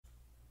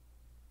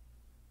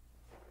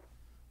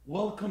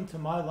Welcome to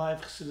My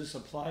Life Chassidus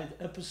Applied,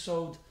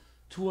 episode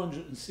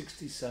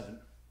 267.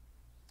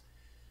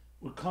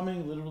 We're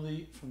coming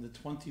literally from the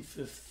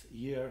 25th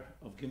year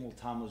of Gimel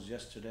Tammuz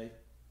yesterday,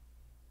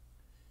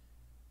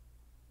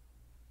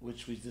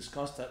 which we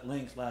discussed at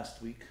length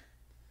last week.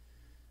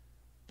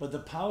 But the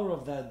power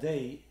of that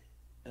day,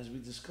 as we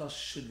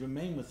discussed, should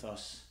remain with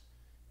us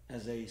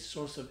as a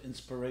source of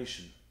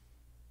inspiration.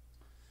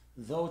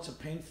 Though it's a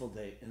painful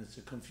day and it's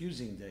a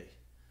confusing day,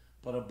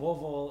 but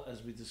above all,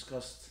 as we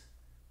discussed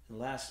in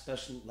last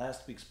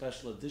week's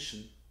special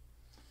edition,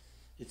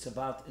 it's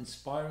about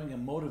inspiring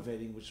and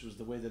motivating, which was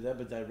the way that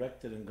Rebbe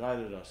directed and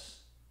guided us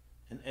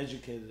and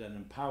educated and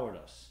empowered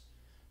us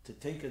to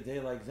take a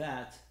day like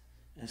that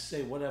and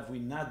say, what have we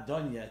not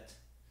done yet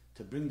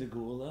to bring the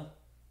Geula,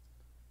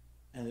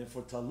 and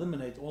therefore to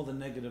eliminate all the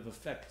negative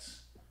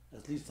effects,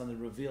 at least on the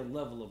revealed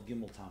level of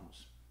Gimel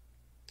Tammuz.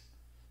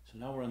 So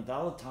now we're in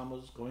Dalet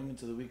Tammuz, going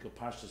into the week of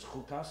Parshas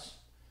Chukas.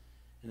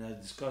 And I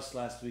discussed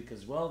last week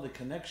as well the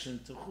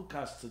connection to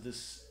Chukas to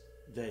this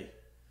day.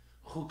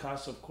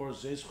 Chukas, of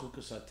course, is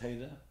Chukas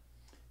HaTeira.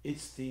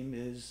 Its theme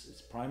is,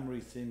 its primary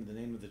theme, the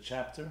name of the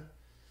chapter.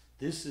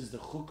 This is the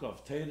Chukah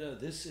of Teira.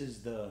 This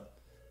is the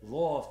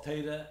law of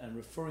Teira, and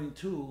referring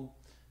to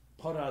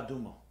Para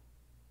Aduma.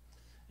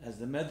 As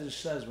the Medrash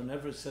says,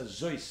 whenever it says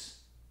Zois,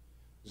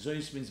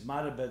 Zois means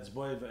Marabetz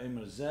Boy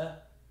V'Emer Zeh.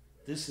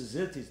 This is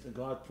it, the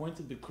God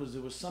pointed, because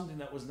there was something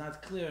that was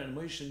not clear, and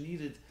Moshe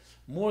needed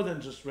more than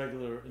just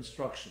regular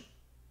instruction.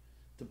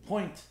 The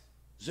point,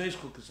 Zeis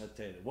Chukas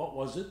HaTeira, what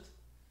was it?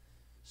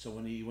 So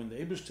when the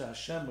Eibishter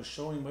Hashem was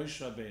showing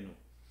Moshe Rabbeinu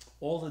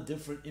all the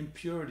different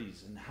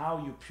impurities and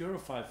how you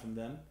purify from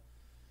them,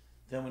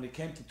 then when it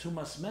came to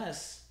Tumas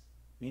Mes,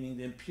 meaning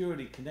the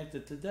impurity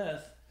connected to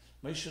death,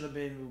 Moshe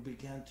Rabbeinu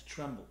began to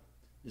tremble.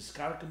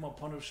 Niskarkim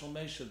Apanav Shel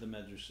Moshe, the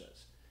Medrash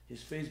says.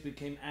 His face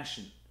became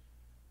ashen,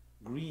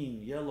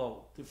 green,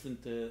 yellow,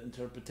 different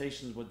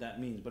interpretations of what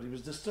that means, but he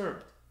was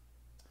disturbed.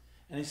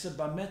 And he said,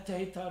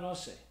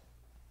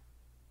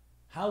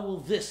 how will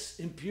this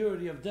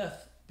impurity of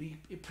death be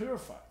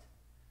purified?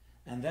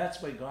 And that's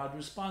why God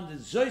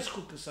responded,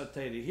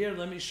 here,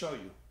 let me show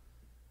you.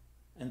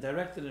 And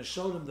directed and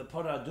showed him the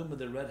Para Aduma,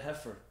 the red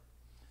heifer,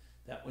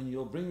 that when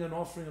you'll bring an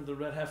offering of the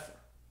red heifer,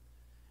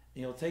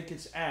 and you'll take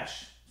its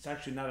ash, it's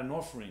actually not an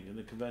offering in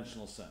the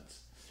conventional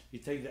sense. You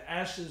take the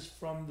ashes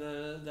from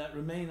that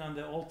remain on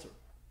the altar.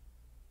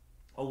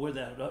 Or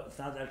it's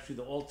not actually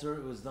the altar,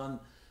 it was done.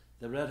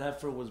 The red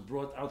heifer was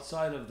brought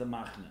outside of the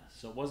machne,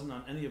 so it wasn't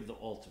on any of the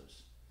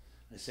altars.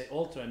 I say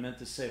altar, I meant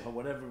to say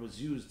whatever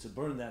was used to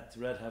burn that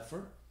red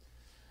heifer.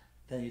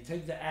 Then you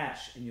take the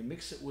ash and you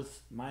mix it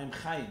with mayim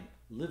chayim,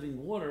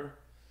 living water,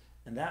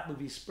 and that will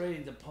be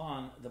sprayed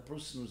upon the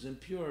person who's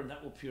impure, and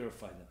that will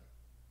purify them.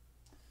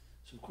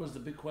 So of course the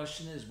big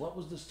question is, what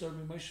was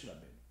disturbing Moshe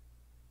Rabbeinu?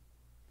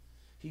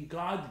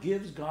 God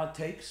gives, God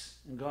takes,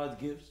 and God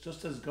gives.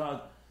 Just as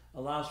God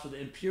allows for the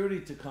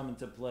impurity to come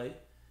into play,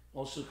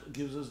 also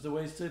gives us the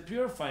ways to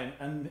purify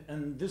him.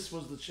 And this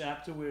was the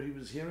chapter where he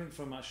was hearing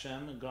from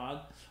Hashem and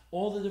God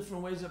all the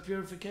different ways of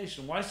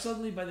purification. Why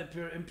suddenly by the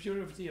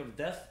impurity of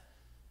death,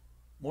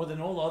 more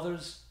than all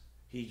others,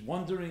 he's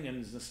wondering and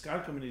he's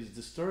niskarkim and he's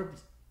disturbed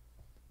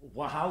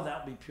how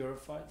that be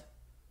purified?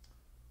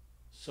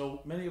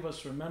 So many of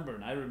us remember,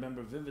 and I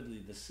remember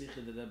vividly, the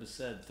Sikha that Rebbe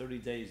said, 30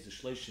 days, the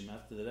Shleishim,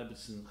 after the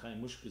Rebbe's in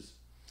Chaim Mushka's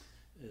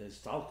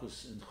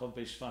Stalkus in Chov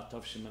Beishvat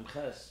Tovshim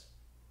Memches.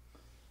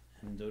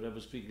 And the Rebbe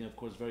was speaking, of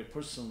course, very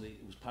personally.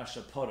 It was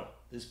Pasha Pora.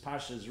 This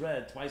Pasha is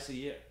read twice a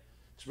year.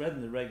 It's read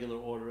in the regular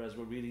order as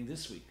we're reading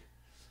this week.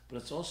 But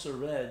it's also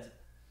read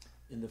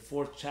in the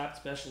four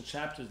special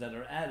chapters that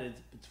are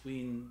added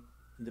in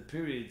the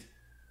period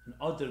and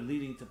other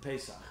leading to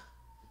Pesach.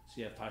 So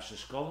you have Pasha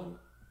Shkolim,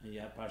 and you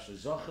have Pasha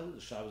Zochel,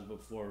 the Shabbos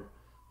before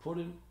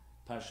Purim,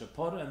 Pasha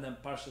Pora, and then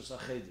Pasha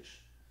Sachedish.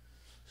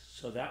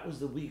 So that was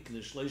the week, the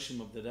Shleishim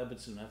of the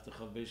Rebbetzin after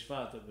Chav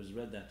Beishvat, that was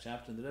read that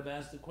chapter, and the Rebbe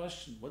asked the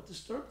question, what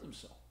disturbed him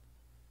so?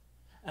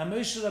 And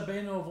Moshe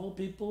Rabbeinu, of all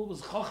people,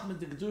 was Chachma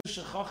de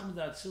Kedusha, Chachma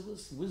de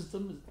Atzilus,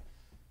 wisdom,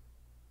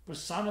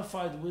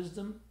 personified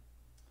wisdom,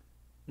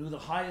 knew the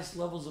highest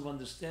levels of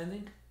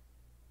understanding.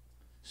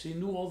 So he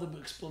knew all the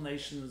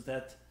explanations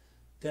that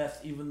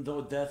death, even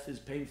though death is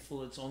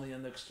painful, it's only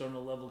on the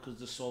external level because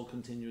the soul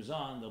continues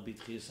on. There'll be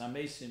Tchias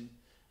HaMesim,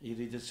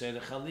 Yirid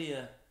Tzedek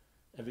Chaliyah.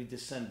 Every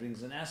descent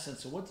brings an ascent.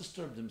 So what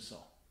disturbed him so?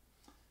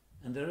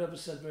 And the Rebbe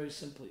said very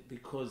simply,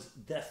 because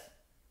death,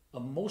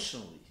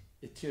 emotionally,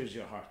 it tears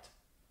your heart.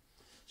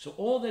 So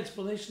all the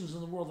explanations in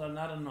the world are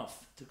not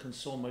enough to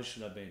console Moshe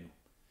Rabbeinu.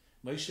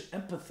 Moshe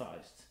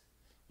empathized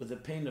with the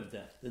pain of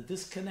death, the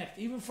disconnect,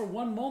 even for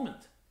one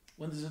moment,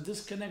 when there's a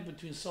disconnect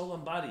between soul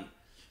and body,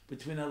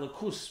 between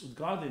Elokus, with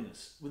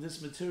godliness, with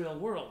this material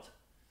world.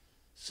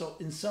 So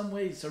in some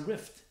ways, it's a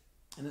rift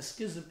and a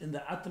schism in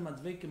the Atam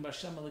Advekim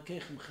B'Hashem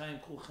Elokeichem Chaim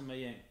Kulchem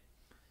Hayem.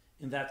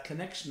 In that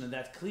connection and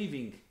that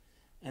cleaving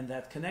and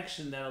that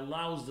connection that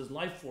allows the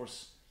life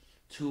force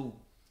to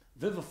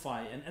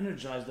vivify and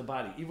energize the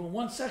body, even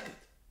 1 second.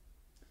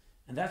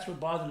 And that's what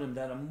bothered him,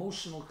 that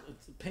emotional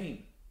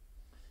pain.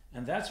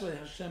 And that's why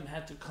Hashem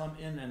had to come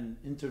in and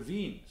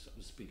intervene, so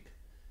to speak.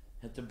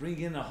 Had to bring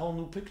in a whole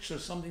new picture,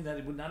 something that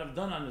he would not have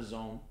done on his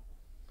own.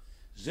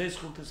 Here's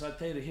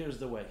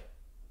the way.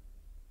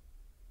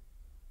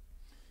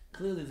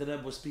 Clearly the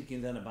Rebbe was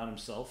speaking then about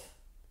himself,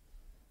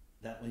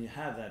 that when you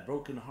have that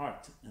broken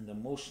heart and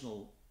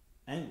emotional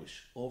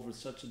anguish over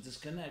such a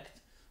disconnect,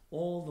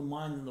 all the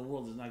mind in the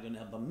world is not going to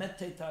help. But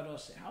mete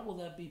tarose, how will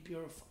that be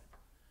purified?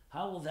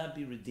 How will that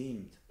be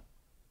redeemed?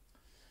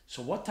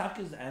 So what tak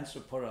is the answer,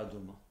 Parah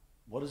Aduma?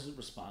 What does it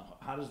respond?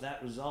 How does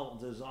that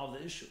resolve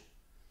the issue?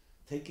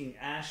 Taking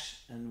ash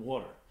and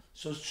water.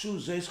 So it's true,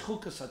 zeis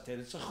chuka sater.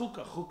 It's a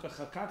chuka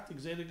chakakti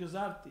gzere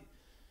gezarti.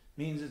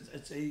 Means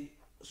it's a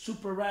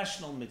super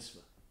rational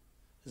mitzvah.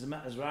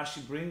 As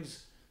Rashi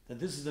brings, that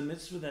this is the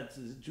mitzvah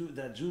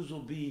that Jews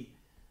will be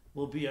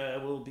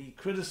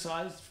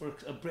criticized for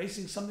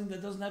embracing something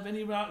that doesn't have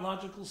any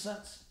logical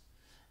sense.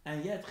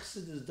 And yet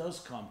Chassidus does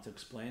come to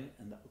explain,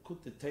 and the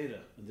Kut Teira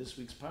in this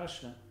week's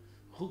Parsha,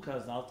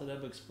 Chukas, the Alter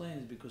Rebbe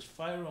explains, because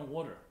fire and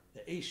water,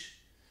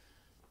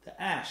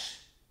 the ash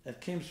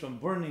that came from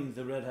burning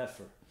the red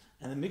heifer,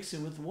 and the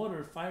mixing with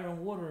water, fire and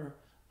water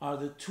are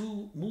the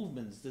two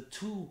movements, the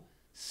two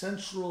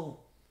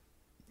central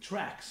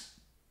tracks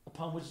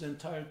upon which the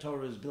entire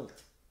Torah is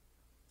built.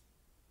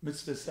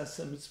 Mitzvah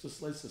sesa, mitzvah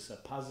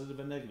sleisesa, positive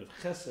and negative,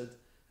 chesed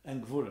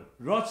and gvura,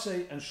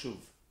 rotzei and shuv,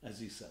 as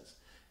he says.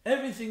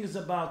 Everything is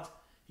about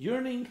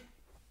yearning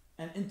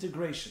and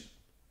integration,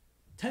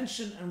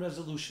 tension and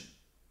resolution.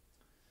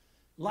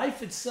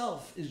 Life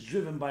itself is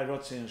driven by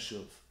rotzei and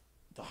shuv,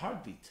 the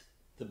heartbeat,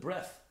 the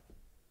breath,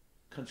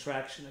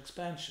 contraction,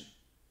 expansion,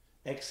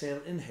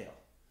 exhale, inhale.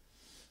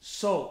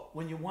 So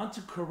when you want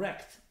to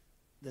correct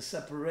the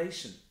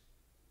separation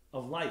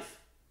of life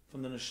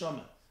from the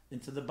neshama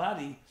into the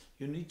body,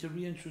 you need to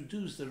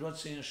reintroduce the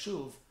rotzei and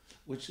shuv,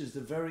 which is the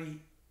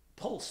very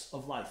pulse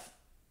of life,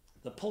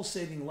 the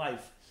pulsating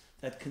life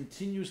that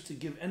continues to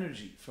give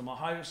energy from a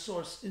higher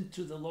source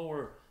into the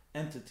lower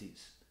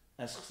entities.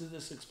 As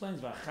Chassidus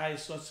explains,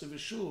 v'achayis rotzei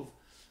v'shuv,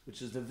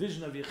 which is the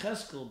vision of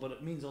Yecheskel, but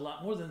it means a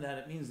lot more than that.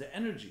 It means the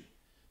energy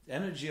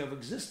of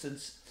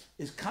existence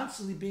is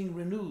constantly being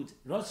renewed,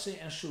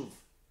 rotzei and shuv,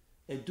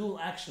 a dual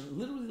action,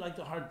 literally like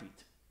the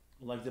heartbeat,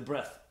 like the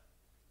breath.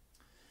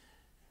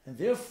 And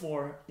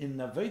therefore, in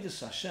Avodas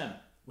Hashem,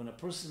 when a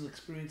person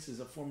experiences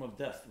a form of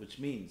death, which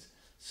means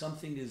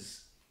something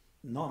is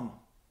numb,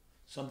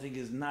 something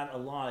is not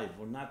alive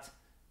or not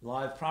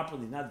live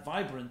properly, not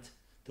vibrant,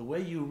 the way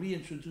you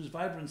reintroduce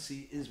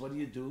vibrancy is, what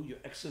do? You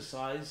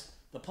exercise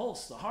the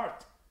pulse, the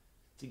heart,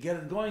 to get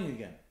it going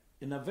again.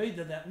 In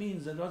Aveda, that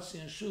means the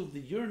rotzei and shuv, the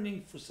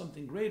yearning for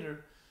something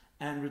greater,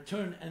 and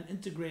return and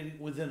integrate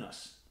it within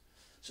us.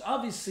 So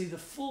obviously, the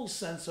full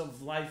sense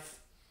of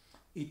life,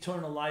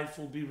 eternal life,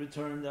 will be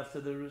returned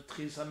after the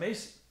Tchis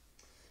HaMesim.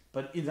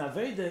 But in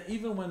Aveda,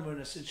 even when we're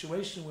in a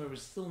situation where we're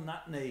still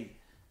not in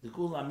the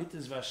Gula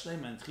Amitis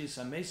Vashlema and Tchis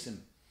HaMesim,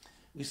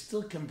 we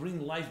still can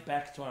bring life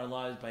back to our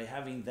lives by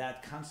having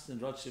that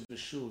constant rotzei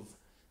v'shuv,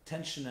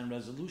 tension and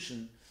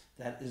resolution,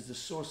 that is the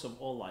source of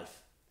all life.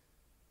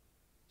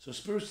 So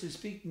spiritually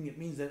speaking, it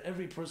means that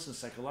every person,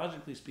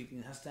 psychologically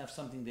speaking, has to have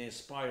something they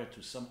aspire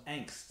to, some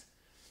angst,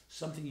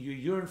 something you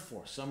yearn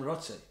for, some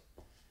rotzei.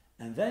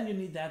 And then you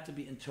need that to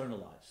be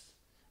internalized.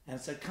 And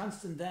it's a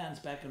constant dance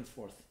back and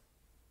forth.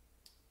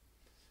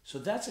 So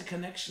that's a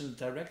connection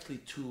directly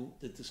to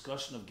the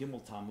discussion of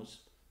Gimel Tammuz,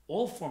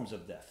 all forms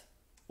of death,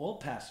 all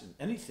passing,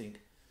 anything,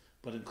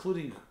 but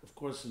including, of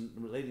course, in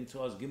relating to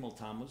us, Gimel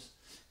Tammuz.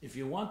 If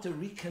you want to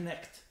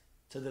reconnect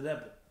to the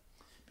Rebbe,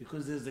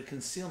 because there's the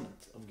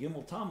concealment of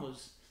Gimel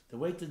Tammuz, the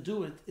way to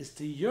do it is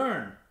to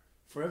yearn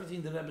for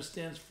everything the Rebbe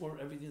stands for,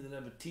 everything the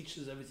Rebbe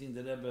teaches, everything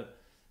the Rebbe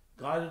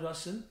guided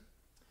us in,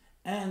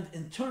 and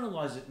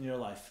internalize it in your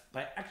life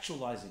by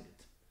actualizing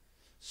it.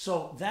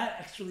 So that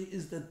actually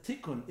is the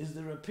tikkun, is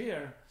the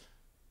repair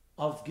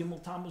of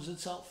Gimel Tammuz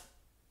itself,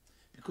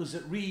 because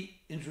it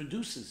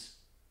reintroduces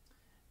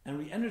and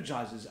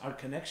re-energizes our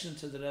connection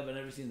to the Rebbe and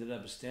everything the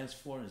Rebbe stands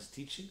for in his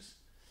teachings,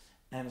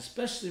 and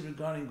especially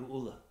regarding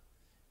Geula,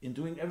 in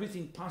doing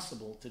everything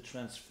possible to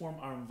transform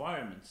our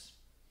environments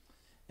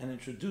and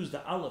introduce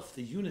the Aleph,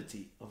 the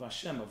unity of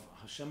Hashem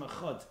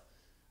Echad,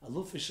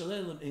 Aluf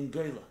V'Shalelim in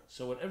Geula.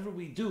 So whatever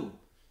we do, we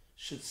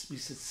should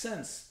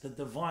sense the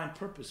divine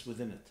purpose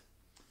within it.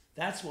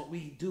 That's what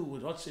we do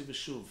with rotzei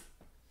v'shuv.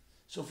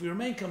 So if we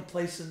remain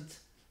complacent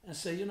and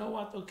say, you know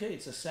what, okay,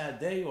 it's a sad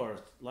day, or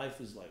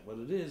life is like what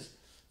it is,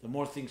 the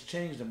more things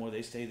change, the more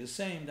they stay the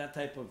same, that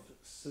type of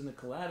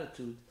cynical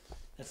attitude,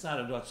 that's not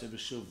a rotzei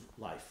v'shuv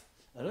life.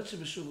 A rotzei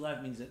v'shuv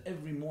life means that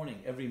every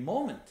morning, every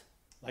moment,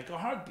 like a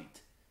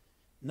heartbeat,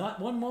 not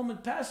one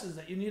moment passes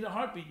that you need a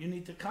heartbeat. You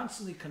need to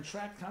constantly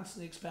contract,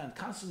 constantly expand,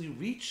 constantly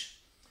reach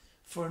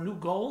for a new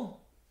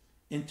goal,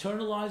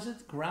 internalize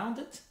it, ground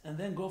it, and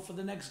then go for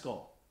the next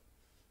goal.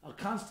 A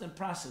constant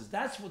process.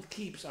 That's what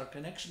keeps our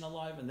connection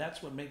alive, and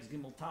that's what makes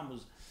Gimel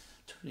Tammuz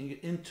turning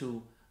it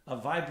into a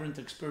vibrant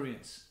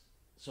experience.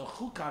 So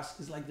Chukas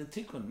is like the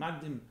tikkun,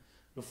 Magdim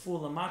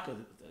Refuah Lamaka,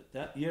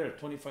 that year,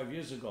 25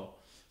 years ago.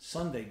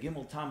 Sunday,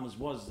 Gimel Tammuz,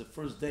 was the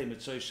first day.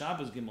 Motzei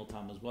Shabbos Gimel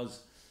Tammuz was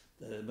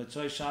the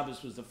Motzei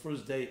Shabbos was the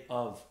first day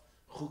of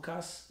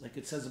Chukas, like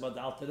it says about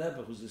the Alter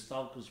Rebbe, whose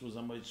Istalkus was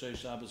on Motzei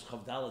Shabbos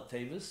Chavdalah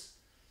Tevis.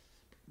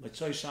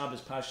 Motzei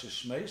Shabbos Pasha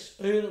Shmeis,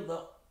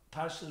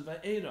 Pasha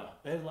Ve'era,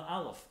 Ve'era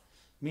Aleph,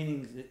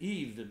 meaning the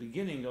eve, the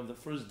beginning of the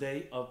first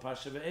day of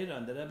Pasha Ve'era.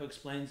 And the Rebbe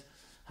explains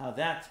how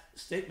that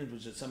statement,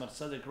 which the Tzemach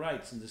Tzedek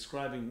writes in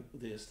describing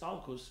the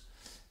Istalkus,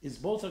 is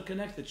both are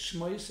connected,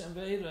 Shmois and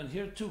Ve'era. And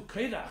here too,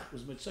 Keirach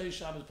was Motzei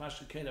Shabbos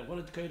Pasha Keirach. What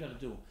did Keirach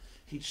do?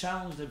 He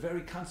challenged the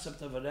very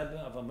concept of a Rebbe,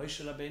 of a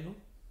Moshe Rabbeinu.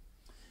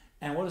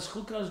 And what does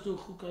Chukas do?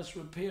 Chukas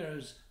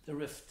repairs the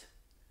rift,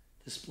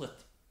 the split.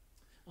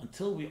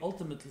 Until we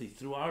ultimately,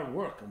 through our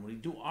work, and we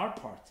do our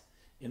part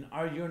in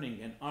our yearning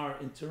and our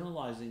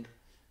internalizing,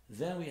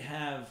 then we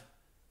have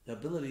the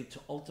ability to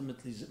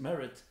ultimately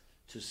merit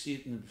to see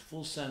it in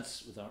full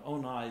sense with our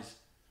own eyes,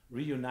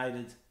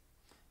 reunited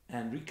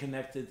and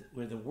reconnected,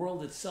 where the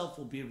world itself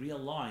will be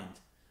realigned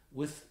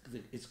with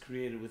its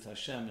creator, with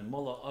Hashem. And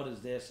Mola Oris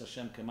Deis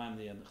Hashem Kemaim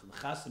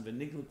Lechasim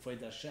V'Niglik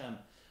Fred Hashem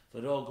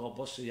V'Rog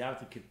Bosher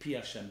Yarta Kipi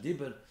Hashem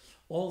Dibur.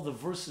 All the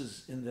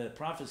verses in the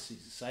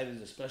prophecies cited,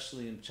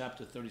 especially in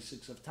chapter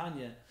 36 of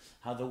Tanya,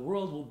 how the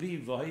world will be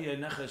V'Haya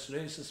Neches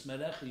Reisas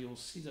Merecha. You will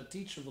see the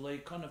teacher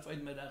V'Lei Konef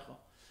Eid Merecha,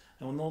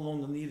 and will no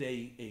longer need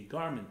a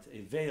garment,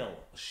 a veil,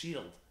 a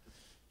shield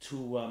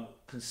to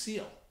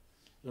conceal.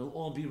 It will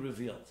all be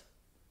revealed.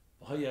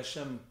 V'Haya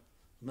Hashem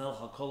Melech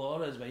HaKol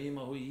Ha'orez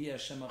V'Yimahu Yeh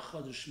Hashem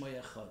Echad U'Shmo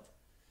Echad,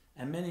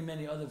 and many,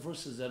 many other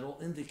verses that all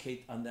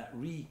indicate on that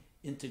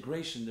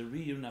reintegration, the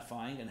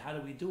reunifying. And how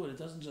do we do it? It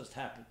doesn't just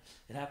happen.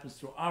 It happens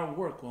through our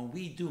work when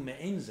we do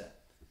me'enzeh.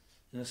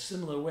 In a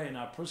similar way, in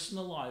our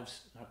personal lives,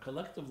 in our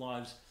collective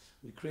lives,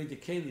 we create the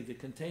keli, the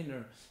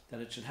container,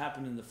 that it should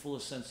happen in the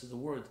fullest sense of the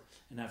word.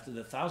 And after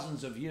the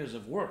thousands of years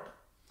of work,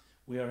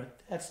 we are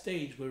at that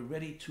stage,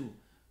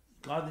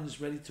 God is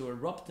ready to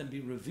erupt and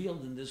be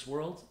revealed in this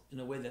world in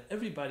a way that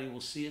everybody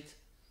will see it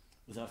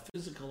with our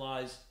physical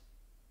eyes,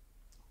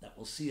 that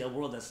will see a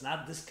world that's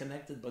not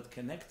disconnected but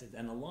connected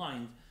and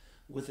aligned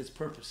with its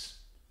purpose.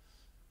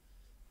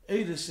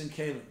 Eidus and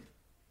Kalim,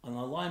 an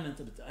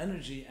alignment of the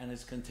energy and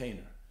its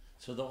container.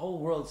 So the whole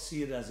world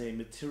see it as a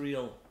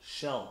material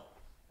shell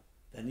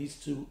that needs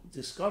to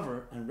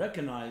discover and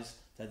recognize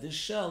that this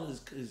shell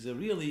is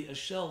really a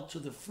shell to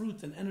the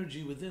fruit and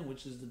energy within,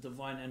 which is the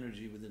divine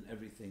energy within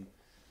everything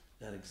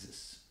that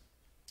exists.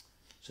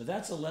 So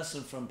that's a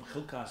lesson from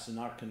Chukas in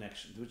our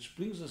connection, which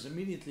brings us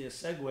immediately a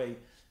segue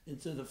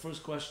into the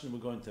first question we're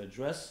going to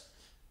address,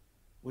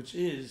 which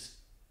is,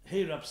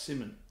 Hey Rab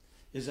Simon,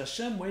 is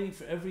Hashem waiting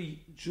for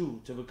every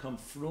Jew to become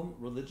frum,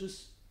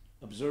 religious,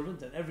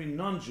 observant, and every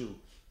non-Jew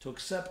to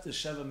accept the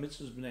Sheva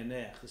Mitzvahs B'nai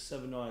Neach, the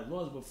 7 Noahide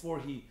laws, before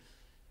he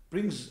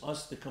brings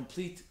us the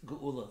complete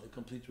Geula, the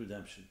complete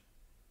redemption?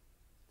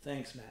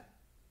 Thanks, Matt.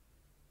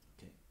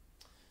 Okay.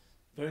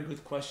 Very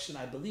good question.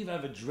 I believe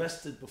I've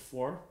addressed it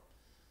before.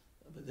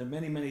 But there are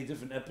many, many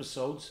different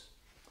episodes,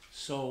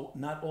 so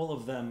not all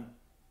of them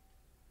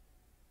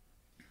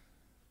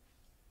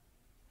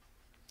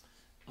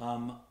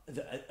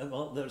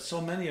there are so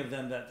many of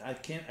them that I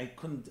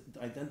couldn't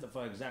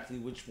identify exactly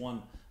which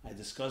one I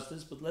discussed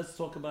this, but let's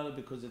talk about it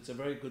because it's a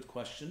very good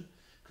question,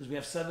 because we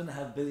have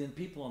 7.5 billion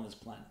people on this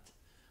planet.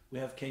 We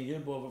have Ken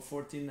Yirbo over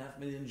 14.5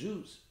 million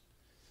Jews.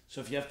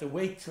 So if you have to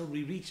wait till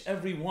we reach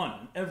everyone,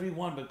 and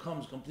everyone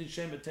becomes complete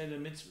Shem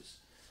B'Teilah Mitzvahs,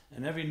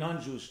 and every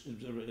non-Jew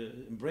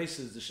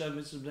embraces the Shev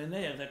Mitzvahs B'nai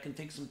Neach, that can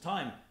take some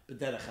time,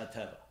 B'derech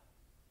HaTeva.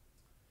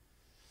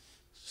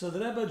 So the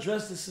Rebbe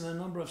addressed this in a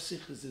number of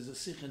sikhs. There's a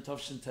sikh in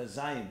Tovshin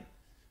Tazayim,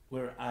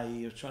 where I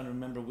am trying to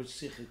remember which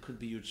sikh, it could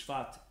be Yud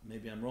Shvat,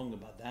 maybe I'm wrong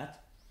about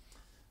that,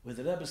 where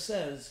the Rebbe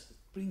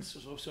brings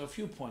a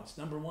few points.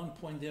 Number one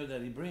point there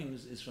that he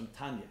brings is from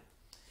Tanya.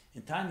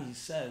 In Tanya he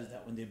says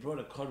that when they brought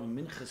a korban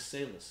minchas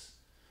selis,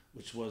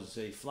 which was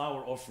a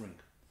flour offering,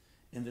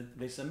 in the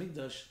Beis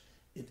Hamikdash,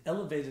 it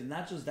elevated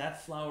not just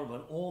that flour,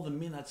 but all the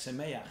min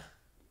hatzemeach,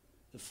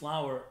 the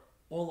flour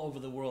all over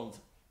the world,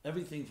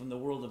 everything from the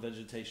world of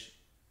vegetation.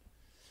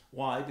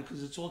 Why?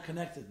 Because it's all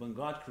connected. When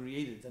God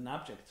created an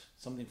object,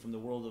 something from the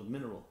world of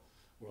mineral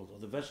world, or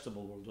the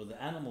vegetable world, or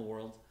the animal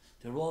world,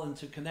 they're all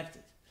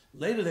interconnected.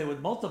 Later they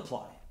would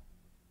multiply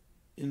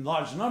in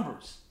large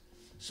numbers.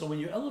 So when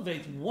you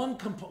elevate one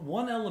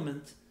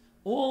element,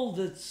 all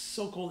the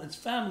so-called its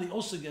family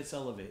also gets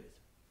elevated,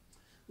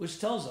 which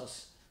tells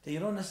us that you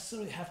don't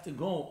necessarily have to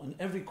go in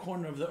every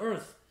corner of the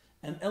earth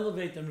and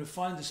elevate and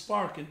refine the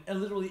spark in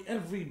literally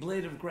every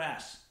blade of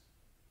grass,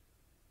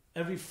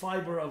 every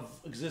fiber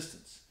of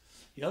existence.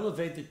 You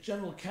elevate the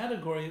general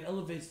category, it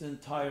elevates the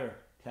entire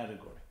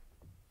category.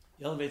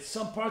 You elevate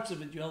some parts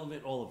of it, you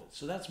elevate all of it.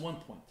 So that's one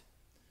point.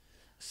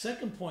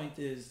 Second point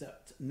is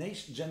that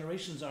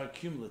generations are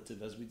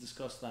cumulative, as we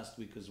discussed last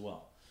week as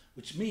well,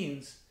 which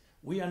means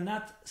we don't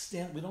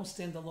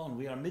stand alone.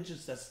 We are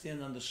midgets that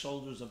stand on the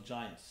shoulders of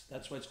giants.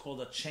 That's why it's called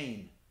a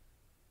chain,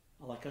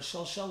 like a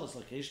shalshalas,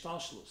 like a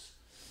ishtalshalus.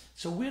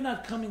 So we're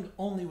not coming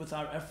only with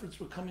our efforts,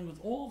 we're coming with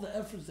all the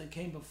efforts that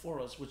came before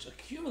us, which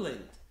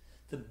accumulated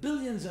the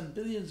billions and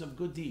billions of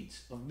good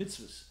deeds, of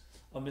mitzvahs,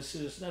 of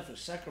Mesiras Nefesh,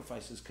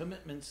 sacrifices,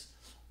 commitments,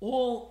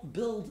 all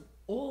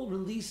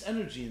release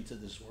energy into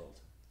this world,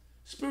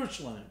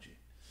 spiritual energy.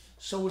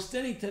 So we're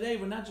standing today,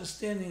 we're not just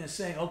standing and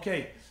saying,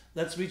 okay,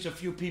 let's reach a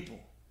few people.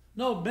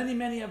 No, many,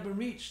 many have been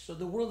reached. So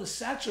the world is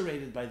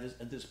saturated by this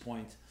at this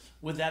point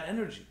with that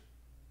energy.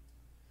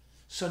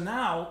 So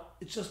now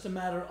it's just a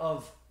matter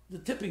of the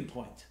tipping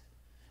point.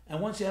 And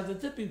once you have the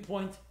tipping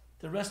point,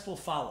 the rest will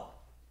follow.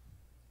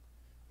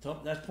 So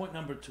that's point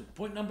number 2.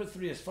 Point number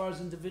 3, as far as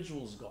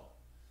individuals go.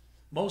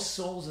 Most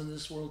souls in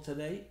this world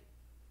today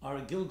are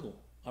a Gilgul,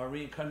 are a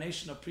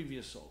reincarnation of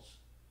previous souls.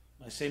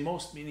 I say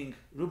most, meaning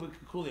Rubik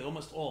Kuli,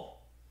 almost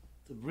all.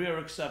 The rare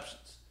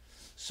exceptions.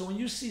 So when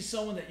you see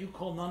someone that you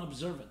call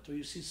non-observant, or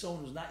you see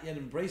someone who's not yet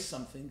embraced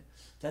something,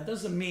 that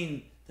doesn't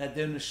mean that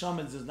their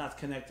neshama is not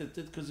connected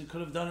to it, because they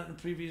could have done it in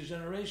previous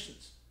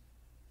generations,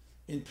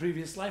 in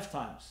previous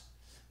lifetimes.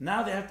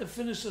 Now they have to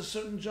finish a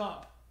certain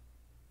job.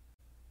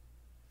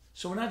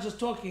 So we're not just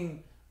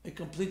talking a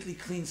completely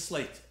clean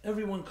slate.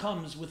 Everyone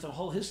comes with a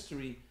whole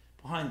history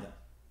behind them.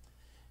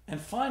 And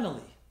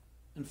finally,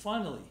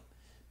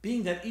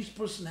 being that each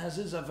person has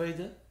his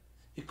Aveda,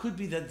 it could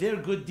be that their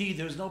good deed,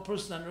 there's no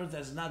person on earth that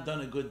has not done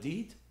a good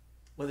deed,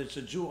 whether it's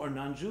a Jew or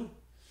non-Jew.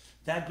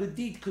 That good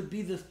deed could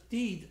be the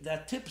deed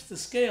that tips the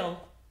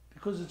scale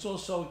because it's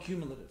also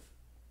cumulative.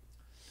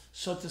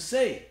 So to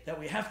say that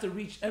we have to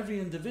reach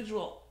every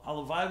individual,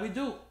 halavai we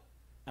do.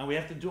 And we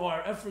have to do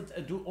our effort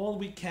and do all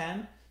we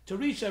can to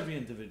reach every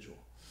individual.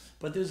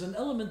 But there's an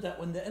element that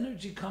when the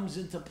energy comes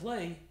into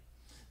play,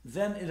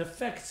 then it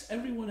affects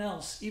everyone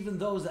else, even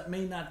those that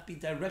may not be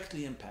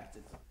directly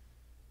impacted.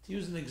 To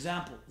use an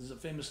example, there's a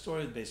famous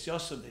story of Beis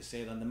Yosef, they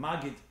say it on the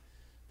Magid,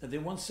 that they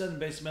once said in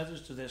Beis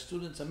Medrash to their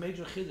students, a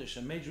major chiddush,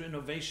 a major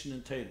innovation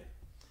in Torah.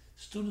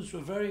 Students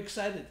were very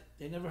excited.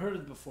 They never heard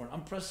it before, an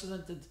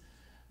unprecedented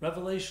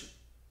revelation.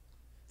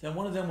 Then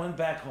one of them went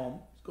back home,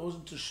 goes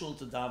into shul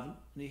to daven,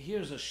 and he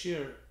hears a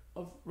shir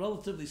of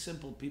relatively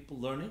simple people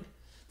learning.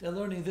 They're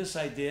learning this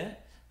idea,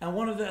 and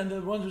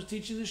the one who's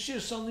teaching the shir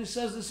suddenly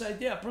says this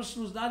idea, a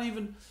person who's not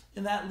even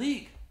in that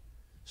league.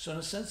 So in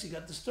a sense, he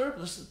got disturbed.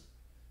 Listen,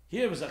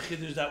 here was a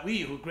chiddush that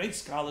we, who great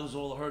scholars,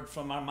 all heard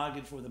from our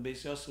Magid for the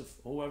Beis Yosef,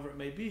 whoever it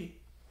may be.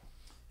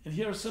 And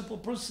here a simple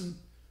person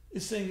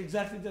is saying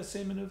exactly that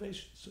same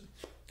innovation.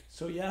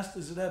 So he asked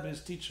his Rebbe,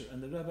 his teacher,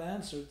 and the Rebbe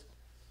answered,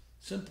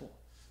 simple,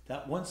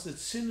 that once the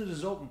tziner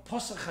is open,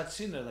 posach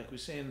hatziner, like we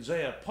say in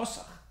Zohar,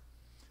 posach,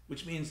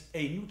 which means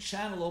a new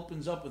channel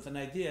opens up with an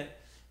idea,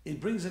 it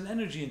brings an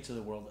energy into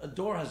the world, a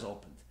door has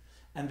opened.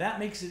 And that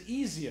makes it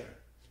easier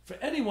for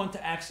anyone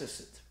to access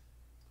it.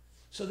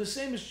 So the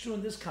same is true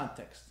in this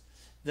context.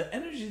 The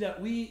energy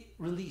that we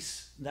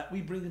release, that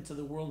we bring into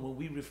the world when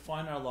we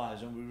refine our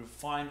lives, when we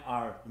refine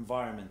our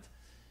environment,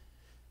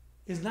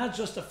 is not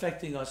just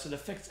affecting us, it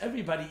affects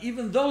everybody,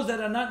 even those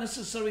that are not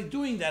necessarily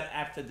doing that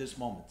act at this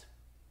moment.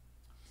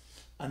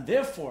 And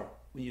therefore,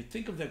 when you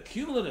think of the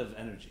cumulative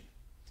energy,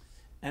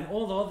 and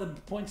all the other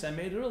points I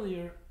made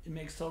earlier, it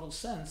makes total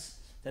sense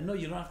that no,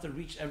 you don't have to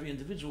reach every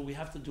individual, we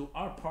have to do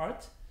our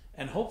part,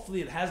 and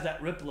hopefully it has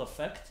that ripple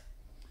effect,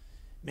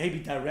 maybe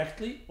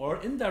directly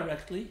or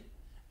indirectly,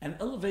 and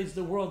elevates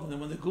the world. And then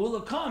when the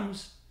Geula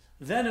comes,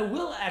 then it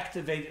will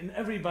activate in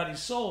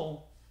everybody's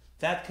soul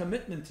that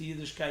commitment to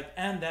Yiddishkeit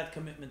and that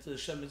commitment to the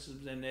Shem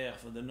Mitzvah B'nai Noach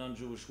for the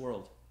non-Jewish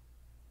world.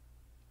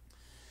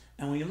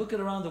 And when you look at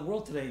around the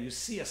world today, you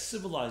see a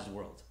civilized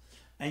world,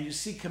 and you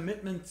see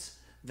commitments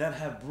that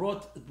have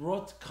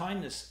brought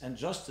kindness and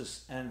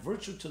justice and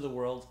virtue to the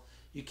world.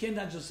 You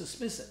cannot just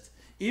dismiss it.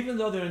 Even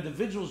though there are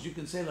individuals, you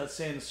can say, let's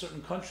say in a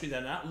certain country,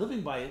 that are not living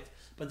by it,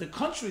 but the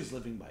country is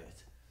living by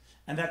it.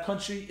 And that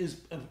country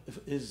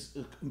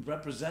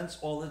represents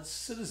all its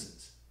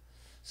citizens.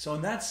 So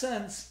in that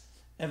sense,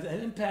 an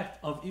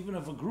impact of even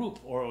of a group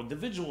or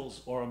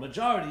individuals or a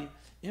majority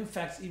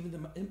impacts even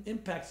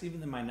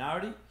the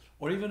minority,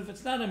 or even if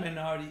it's not a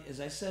minority,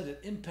 as I said, it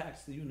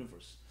impacts the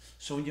universe.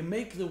 So when you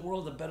make the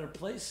world a better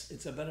place,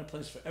 it's a better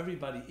place for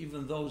everybody,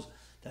 even those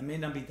that may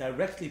not be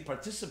directly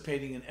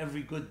participating in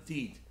every good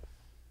deed.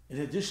 In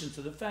addition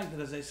to the fact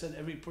that, as I said,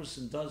 every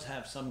person does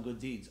have some good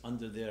deeds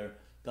under their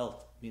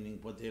belt, meaning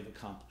what they have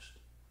accomplished.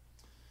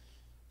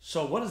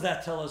 So what does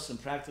that tell us in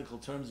practical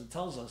terms? It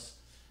tells us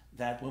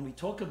that when we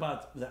talk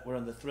about that we're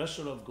on the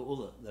threshold of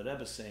Geula, the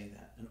Rebbe is saying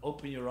that, and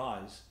open your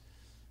eyes,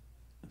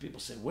 and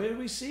people say, where do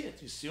we see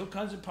it? You see all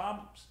kinds of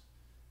problems.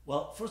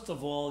 Well, first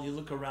of all, you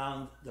look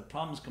around, the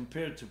problems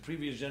compared to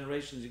previous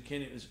generations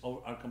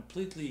are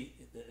completely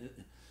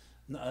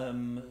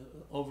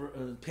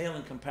pale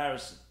in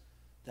comparison.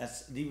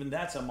 That's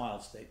a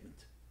mild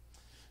statement.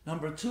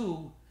 Number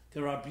two,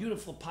 there are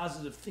beautiful,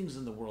 positive things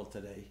in the world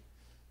today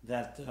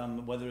that,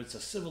 whether it's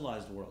a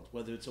civilized world,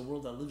 whether it's a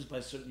world that lives by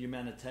certain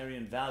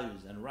humanitarian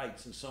values and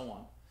rights and so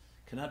on,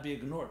 cannot be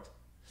ignored.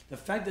 The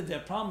fact that there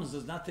are problems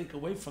does not take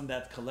away from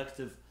that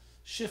collective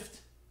shift.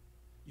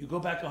 You go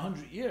back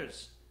 100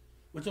 years,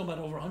 we're talking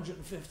about over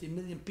 150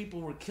 million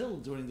people were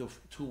killed during the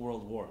two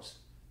world wars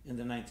in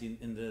the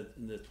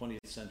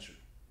 20th century.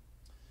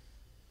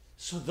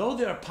 So though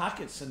there are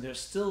pockets and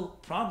there's still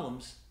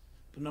problems,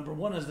 but number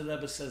one, as the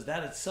Rebbe says,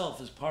 that itself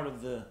is part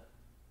of the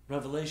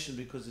revelation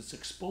because it's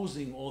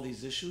exposing all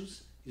these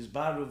issues.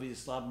 Yizbaru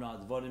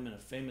v'yislabna advarim, in a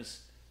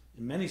famous,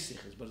 in many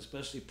sikhs, but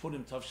especially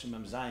Purim Tavshim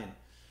Mem Zayin,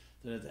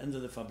 that at the end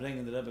of the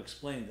Farbrengen, the Rebbe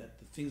explained that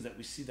the things that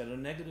we see that are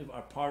negative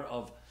are part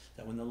of,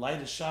 that when the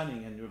light is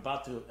shining and you're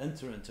about to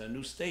enter into a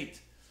new state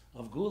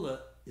of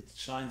Gula, it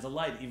shines a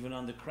light even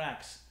on the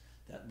cracks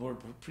that were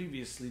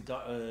previously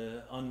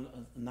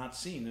not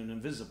seen and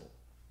invisible.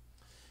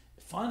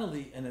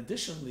 Finally, and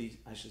additionally,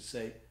 I should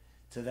say,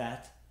 to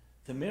that,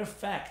 the mere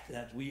fact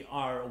that we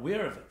are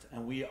aware of it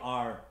and we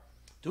are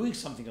doing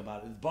something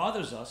about it, it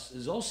bothers us,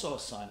 is also a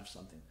sign of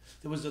something.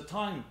 There was a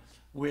time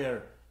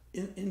where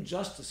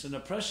injustice and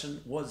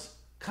oppression was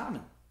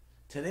common.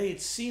 Today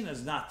it's seen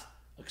as not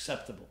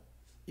acceptable.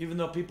 Even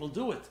though people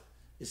do it,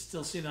 it's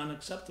still seen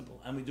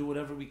unacceptable, and we do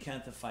whatever we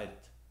can to fight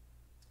it.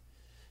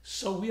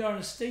 So we are in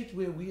a state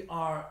where we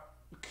are,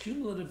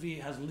 cumulatively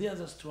has led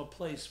us to a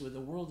place where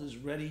the world is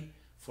ready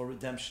for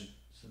redemption.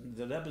 So in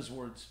the Rebbe's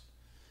words,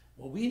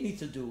 what we need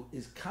to do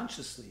is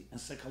consciously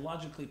and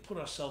psychologically put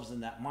ourselves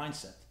in that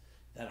mindset,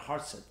 that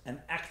heart set,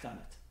 and act on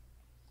it.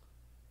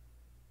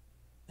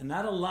 And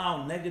not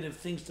allow negative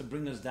things to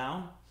bring us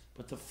down,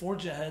 but to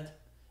forge ahead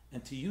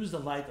and to use the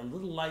light. A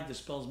little light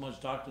dispels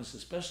much darkness,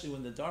 especially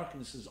when the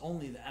darkness is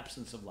only the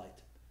absence of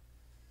light.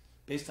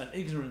 Based on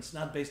ignorance,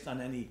 not based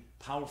on any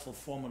powerful,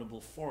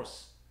 formidable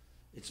force.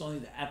 It's only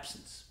the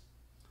absence.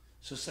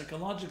 So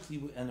psychologically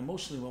and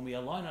emotionally, when we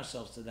align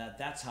ourselves to that,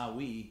 that's how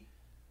we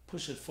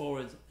push it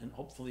forward and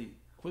hopefully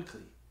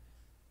quickly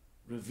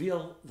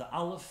reveal the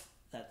Aleph,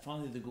 that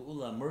finally the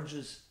Geula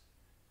emerges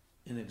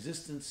in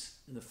existence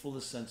in the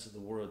fullest sense of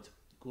the word.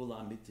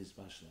 Geula Amitis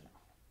Bashlem.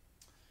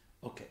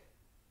 Okay.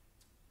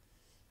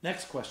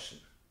 Next question.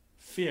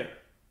 Fear.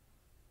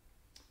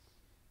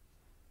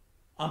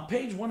 On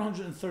page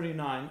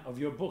 139 of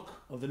your book,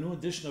 of the new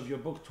edition of your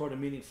book, Toward a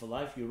Meaningful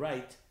Life, you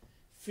write,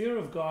 fear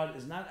of God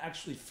is not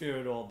actually fear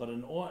at all, but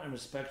an awe and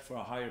respect for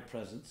a higher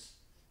presence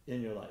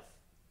in your life.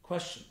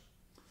 Question.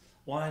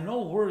 While I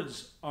know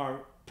words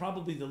are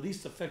probably the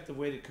least effective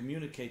way to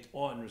communicate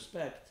awe and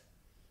respect,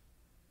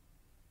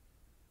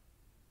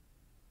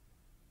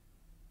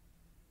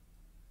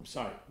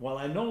 while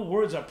I know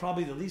words are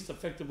probably the least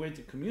effective way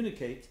to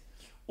communicate,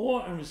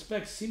 awe and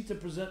respect seem to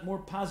present more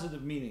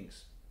positive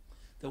meanings.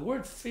 The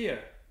word fear,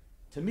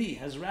 to me,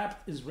 has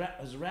wrapped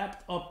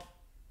up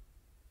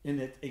in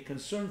it a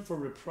concern for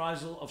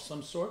reprisal of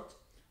some sort,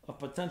 of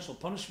potential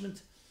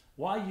punishment.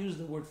 Why use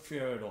the word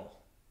fear at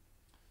all?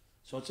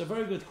 So it's a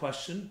very good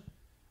question,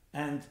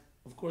 and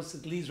of course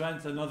it leads right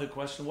into another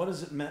question. What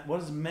is it meant?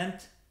 What is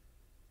meant?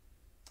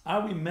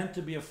 Are we meant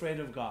to be afraid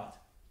of God?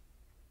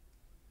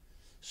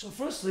 So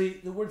firstly,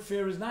 the word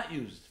fear is not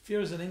used.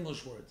 Fear is an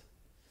English word.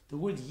 The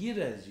word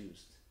yira is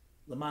used.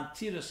 L'man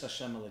tiras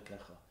Hashem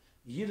alekecha.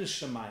 Yiras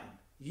Shemayim.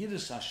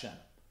 Yiras Hashem.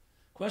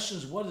 Question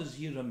is, what does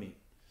yira mean?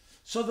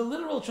 So the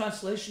literal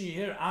translation, you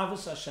hear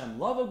Avos Hashem,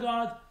 love of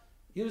God,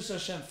 Yiras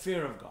Hashem,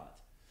 fear of God.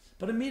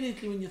 But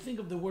immediately when you think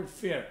of the word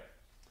fear,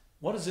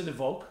 what does it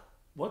evoke?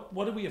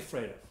 What are we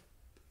afraid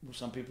of?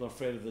 Some people are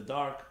afraid of the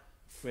dark,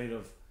 afraid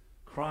of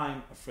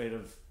crime, afraid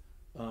of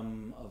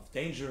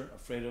danger,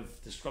 afraid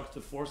of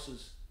destructive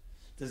forces.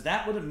 Does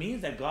that what it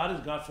means? That God is,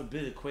 God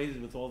forbid,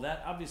 equated with all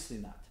that? Obviously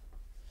not.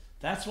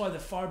 That's why the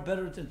far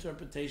better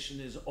interpretation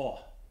is awe,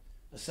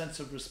 a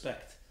sense of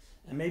respect.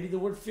 And maybe the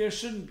word fear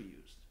shouldn't be used.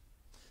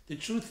 The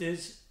truth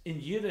is,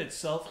 in Yira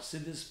itself,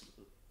 Chassidus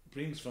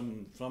brings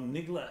from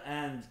Nigla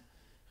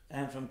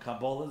and from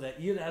Kabbalah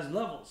that Yira has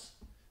levels.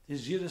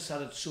 There's Yiras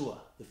Haratzua,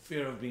 the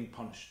fear of being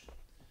punished.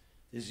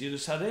 There's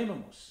Yiras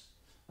Harememus,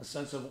 a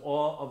sense of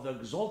awe of the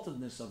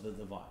exaltedness of the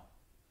divine.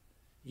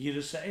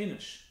 Yiras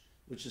Ha'enish,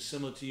 which is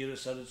similar to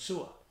Yiras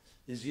Haratzua.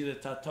 There's Yira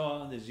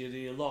Tata, there's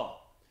Yira Ilah.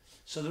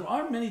 So there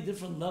are many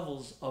different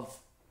levels of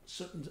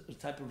certain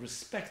type of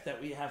respect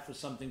that we have for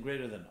something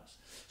greater than us.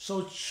 So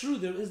it's true,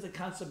 there is the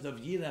concept of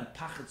Yira and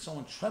Pachet,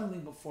 someone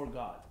trembling before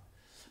God.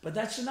 But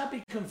that should not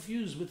be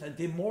confused with a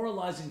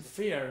demoralizing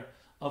fear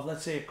of,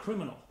 let's say, a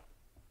criminal,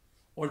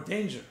 or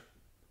danger,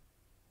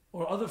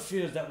 or other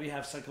fears that we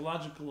have,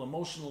 psychological,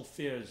 emotional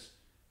fears,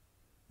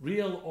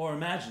 real or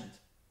imagined.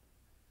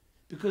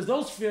 Because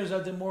those fears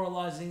are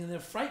demoralizing and they're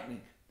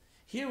frightening.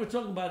 Here we're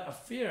talking about a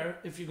fear,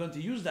 if you're going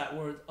to use that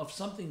word, of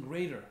something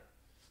greater,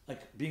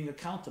 like being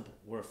accountable.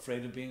 We're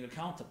afraid of being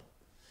accountable.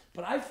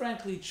 But I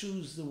frankly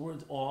choose the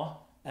word awe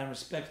and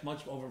respect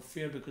much over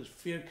fear, because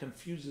fear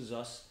confuses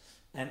us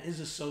and is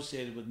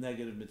associated with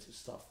negative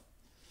stuff.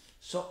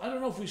 So I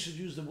don't know if we should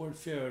use the word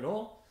fear at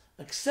all,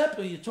 except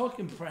when you're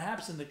talking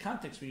perhaps in the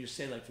context when you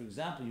say, like, for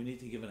example, you need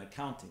to give an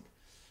accounting.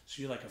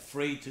 So you're like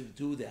afraid to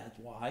do that.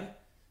 Why?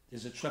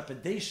 There's a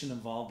trepidation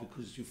involved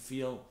because you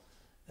feel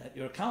that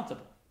you're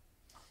accountable.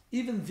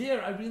 Even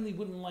there, I really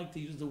wouldn't like to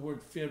use the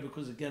word fear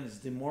because, again, it's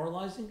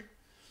demoralizing.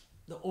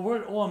 The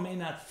word awe may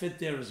not fit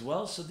there as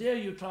well. So there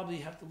you probably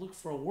have to look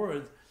for a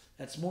word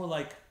that's more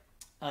like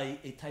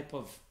a type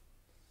of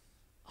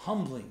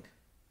humbling,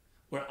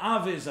 where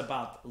Ava is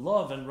about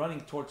love and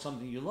running towards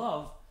something you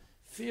love.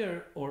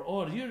 Fear or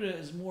yira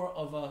is more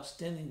of a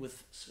standing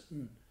with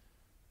certain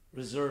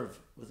reserve,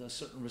 with a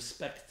certain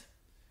respect.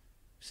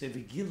 Say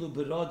Vigilu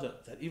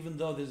Berada, that even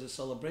though there's a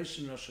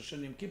celebration in Rosh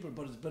Hashanah Yom Kippur,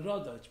 but it's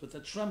Berada, it's with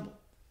a tremble.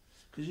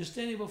 Because you're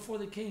standing before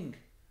the king.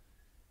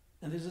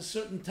 And there's a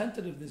certain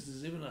tentativeness,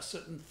 there's even a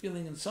certain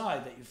feeling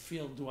inside that you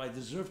feel, do I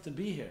deserve to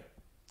be here?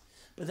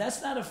 But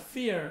that's not a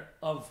fear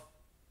of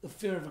the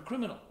fear of a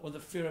criminal or the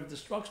fear of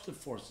destructive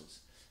forces.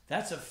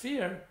 That's a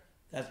fear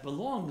that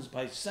belongs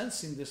by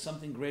sensing there's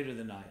something greater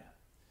than I am.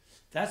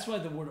 That's why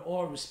the word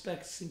awe,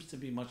 respect, seems to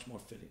be much more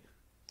fitting.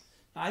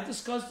 Now, I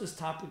discussed this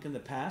topic in the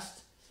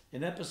past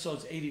in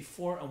episodes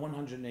 84 and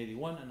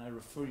 181, and I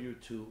refer you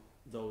to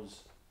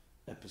those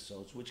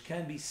episodes, which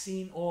can be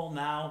seen all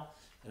now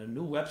at a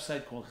new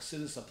website called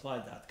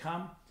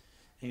chassidusapplied.com,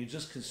 and you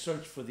just can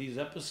search for these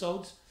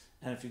episodes,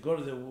 and if you go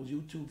to the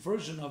YouTube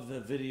version of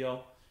the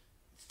video,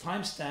 it's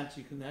timestamped,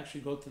 you can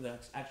actually go to the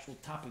actual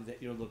topic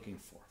that you're looking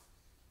for.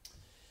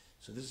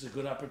 So this is a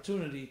good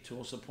opportunity to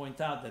also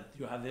point out that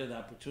you have there the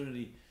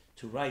opportunity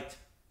to write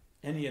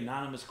any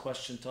anonymous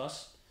question to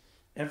us.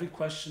 Every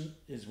question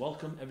is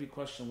welcome, every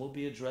question will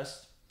be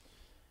addressed,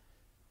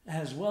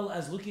 as well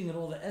as looking at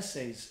all the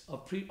essays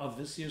of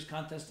this year's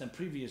contest and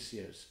previous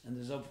years. And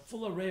there's a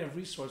full array of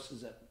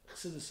resources at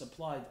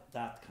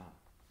chassidusapplied.com.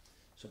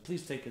 So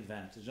please take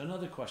advantage.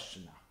 Another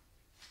question now.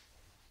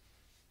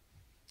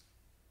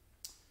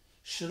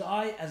 Should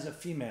I, as a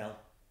female,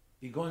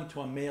 be going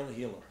to a male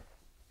healer?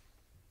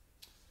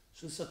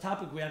 So this is a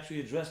topic we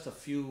actually addressed a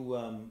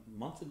few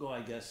months ago,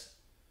 I guess,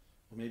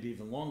 or maybe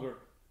even longer.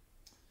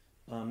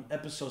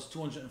 Episodes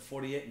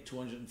 248 and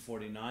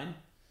 249.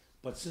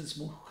 But since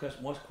more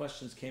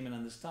questions came in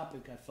on this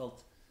topic, I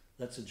felt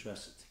let's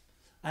address it.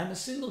 I'm a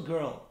single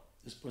girl,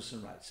 this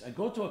person writes. I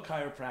go to a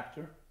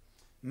chiropractor,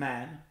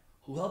 man,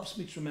 who helps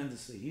me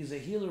tremendously. He's a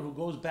healer who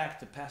goes back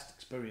to past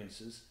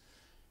experiences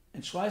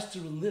and tries to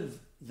relive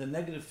the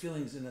negative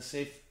feelings in a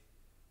safe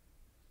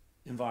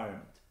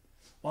environment.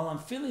 While I'm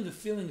feeling the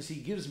feelings, he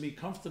gives me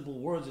comfortable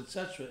words,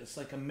 etc. It's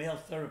like a male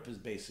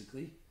therapist,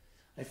 basically.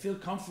 I feel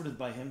comforted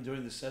by him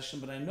during the session,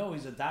 but I know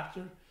he's a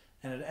doctor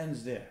and it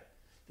ends there.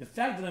 The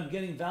fact that I'm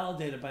getting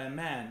validated by a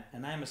man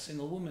and I'm a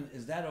single woman,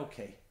 is that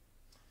okay?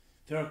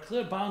 There are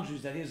clear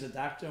boundaries that he is a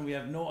doctor and we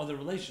have no other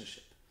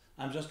relationship.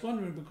 I'm just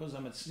wondering because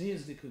I'm a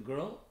tzniyazdika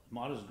girl,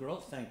 modest girl,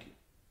 thank you.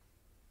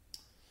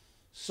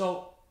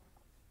 So,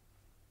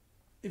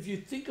 if you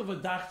think of a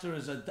doctor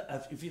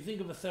if you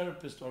think of a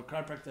therapist or a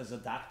chiropractor as a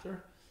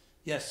doctor,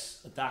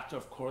 yes, a doctor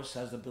of course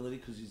has the ability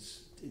because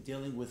he's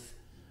dealing with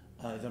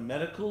either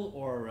medical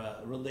or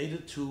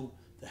related to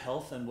the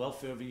health and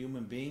welfare of a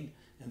human being,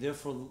 and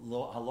therefore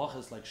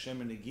halachas like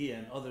Shemer Negiah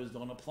and others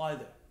don't apply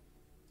there.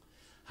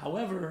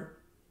 However,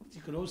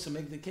 you could also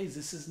make the case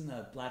this isn't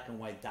a black and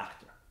white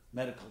doctor,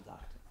 medical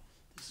doctor.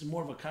 This is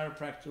more of a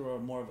chiropractor or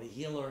more of a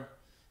healer,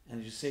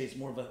 and as you say, it's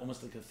more of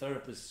almost like a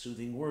therapist,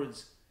 soothing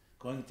words,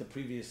 going into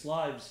previous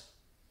lives,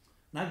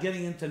 not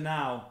getting into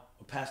now,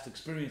 or past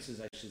experiences,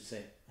 I should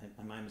say.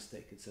 My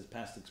mistake, it says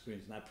past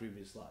experience, not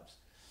previous lives.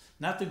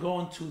 Not to go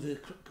into the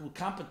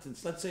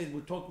competence. Let's say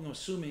we're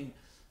assuming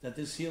that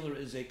this healer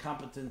is a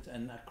competent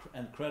and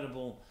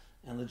credible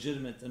and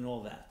legitimate and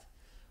all that.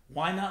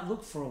 Why not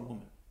look for a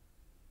woman?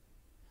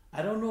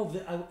 I don't know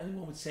if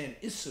anyone would say an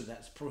issur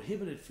that's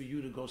prohibited for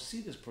you to go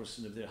see this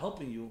person if they're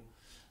helping you,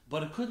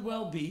 but it could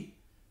well be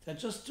that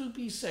just to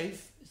be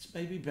safe, it's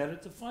maybe better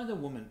to find a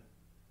woman.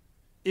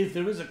 If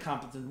there is a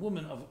competent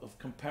woman of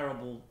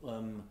comparable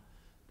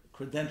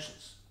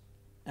credentials,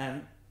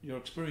 and your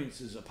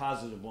experience is a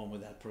positive one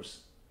with that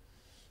person.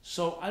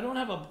 So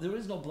there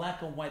is no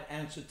black and white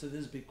answer to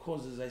this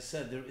because, as I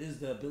said, there is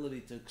the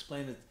ability to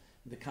explain it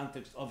in the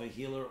context of a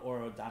healer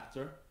or a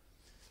doctor.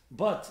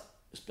 But,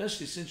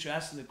 especially since you're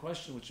asking the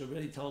question, which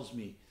already tells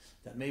me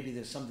that maybe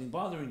there's something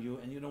bothering you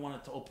and you don't want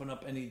it to open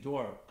up any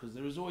door, because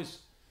there is always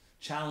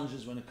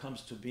challenges when it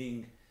comes to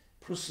being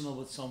personal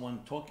with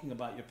someone, talking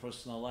about your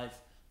personal life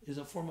is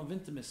a form of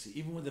intimacy.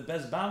 Even with the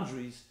best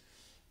boundaries,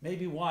 may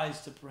be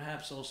wise to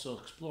perhaps also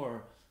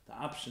explore the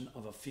option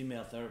of a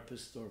female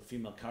therapist or a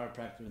female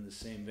chiropractor in the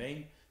same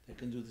vein that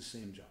can do the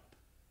same job.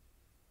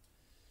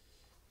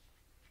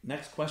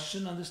 Next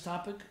question on this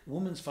topic,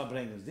 women's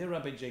farbrengens. Dear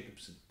Rabbi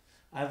Jacobson,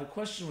 I have a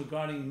question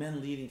regarding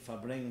men leading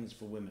farbrengens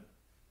for women.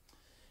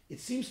 It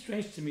seems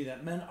strange to me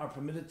that men are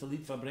permitted to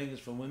lead farbrengens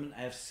for women,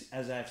 as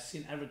I have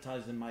seen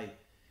advertised in my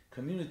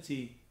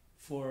community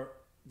for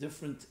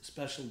different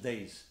special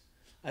days.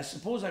 I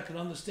suppose I could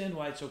understand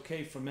why it's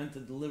okay for men to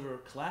deliver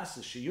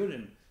classes,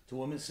 shiurim, to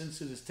women,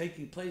 since it is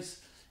taking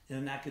place in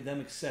an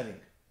academic setting,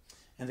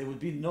 and there would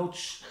be no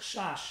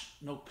chash,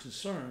 no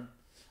concern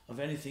of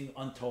anything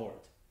untoward.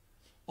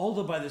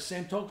 Although by the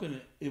same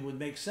token, it would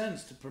make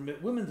sense to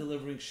permit women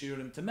delivering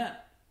shiurim to men,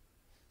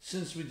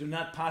 since we do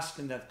not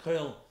paskin that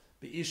koil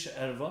be'isha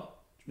erva,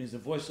 which means the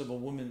voice of a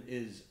woman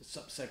is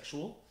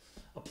subsexual,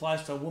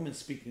 applies to a woman's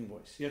speaking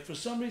voice. Yet for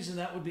some reason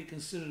that would be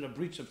considered a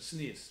breach of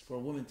tznius for a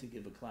woman to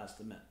give a class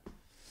to men.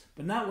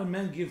 But not when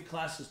men give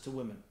classes to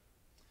women.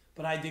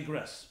 But I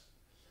digress.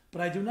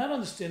 But I do not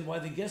understand why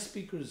the guest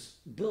speakers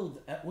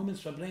billed at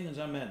women's farbrengens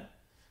are men.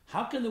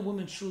 How can the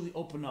women truly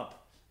open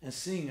up and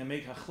sing and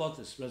make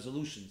hachlotas,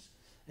 resolutions,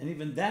 and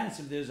even dance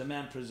if there's a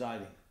man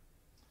presiding?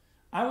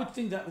 I would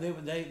think that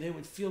they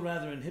would feel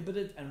rather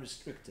inhibited and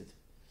restricted.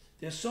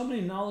 There's so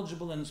many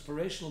knowledgeable and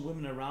inspirational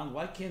women around.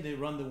 Why can't they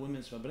run the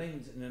women's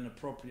farbrengens in an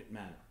appropriate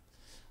manner?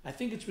 I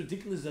think it's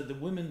ridiculous that the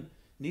women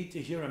need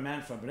to hear a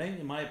man farbrengen.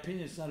 In my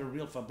opinion, it's not a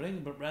real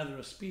farbrengen, but rather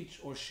a speech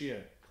or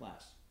shir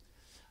class.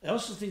 I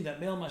also think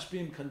that male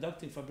mashpim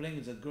conducting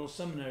farbrengens at girls'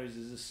 seminaries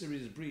is a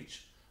serious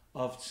breach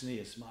of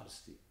tznius,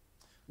 modesty.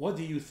 What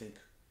do you think?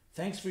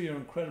 Thanks for your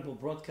incredible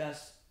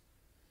broadcast.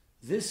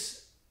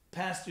 This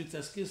past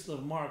Yutas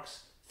Kislev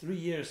marks 3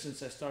 years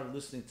since I started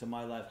listening to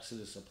My Life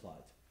Chassidus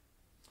Applied.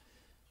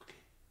 Okay.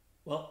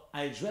 Well,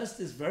 I addressed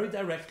this very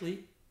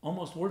directly,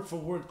 almost word for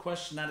word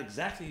question, not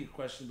exactly your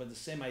question, but the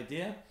same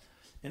idea,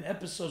 in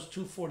episodes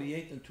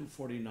 248 and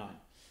 249.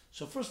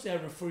 So firstly, I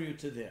refer you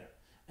to there.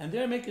 And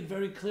there I make it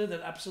very clear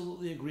that I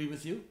absolutely agree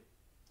with you.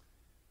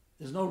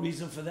 There's no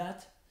reason for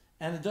that.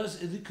 And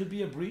it could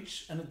be a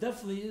breach, and it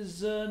definitely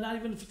is, not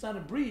even if it's not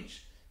a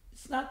breach,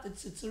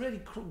 it's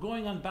already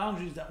going on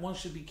boundaries that one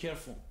should be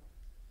careful.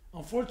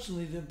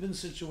 Unfortunately, there have been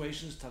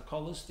situations,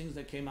 takolas, things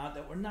that came out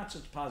that were not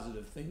such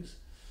positive things.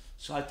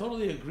 So I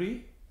totally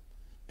agree.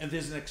 And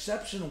there's an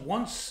exception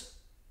once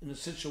in a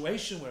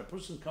situation where a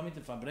person is coming to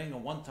farbrengen, a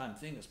one-time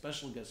thing, a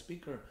special guest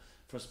speaker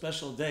for a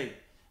special day,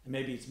 and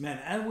maybe it's men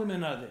and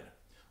women are there.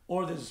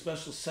 Or there's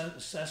special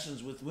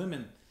sessions with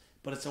women,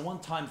 but it's a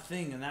one-time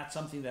thing and not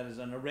something that is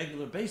on a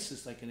regular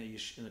basis, like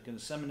in a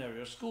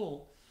seminary or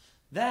school.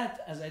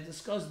 That, as I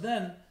discussed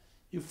then,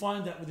 you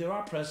find that there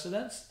are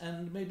precedents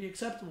and may be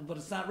acceptable, but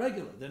it's not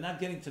regular. They're not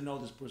getting to know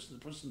this person.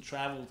 The person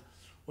traveled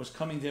or is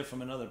coming there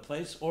from another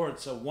place, or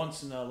it's a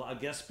once in a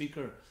guest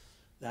speaker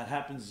that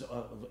happens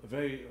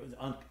very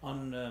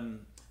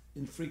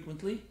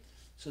infrequently.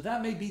 So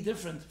that may be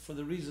different for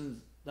the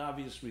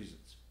obvious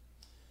reasons.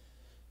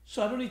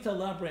 So I don't need to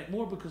elaborate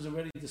more because I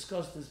already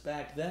discussed this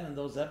back then in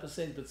those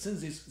episodes, but since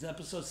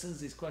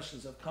these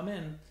questions have come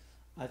in,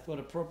 I thought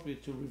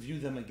appropriate to review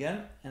them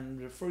again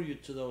and refer you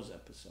to those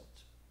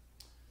episodes.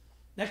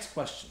 Next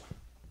question.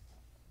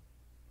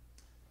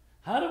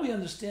 How do we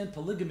understand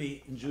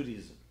polygamy in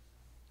Judaism?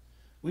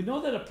 We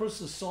know that a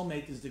person's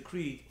soulmate is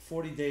decreed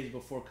 40 days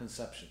before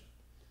conception.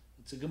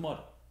 It's a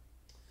Gemara.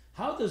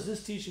 How does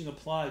this teaching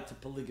apply to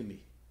polygamy?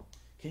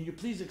 Can you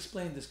please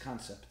explain this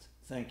concept?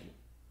 Thank you.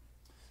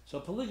 So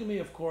polygamy,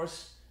 of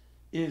course,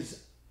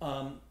 is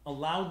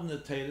allowed in the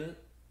Torah,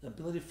 the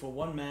ability for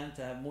one man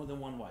to have more than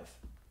one wife.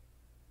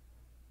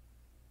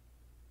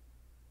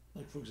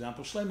 Like, for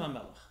example, Shlomo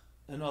Melech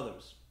and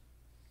others.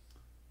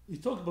 We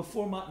talked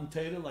before Matan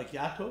Torah, like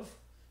Yaakov.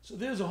 So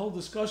there's a whole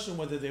discussion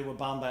whether they were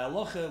bound by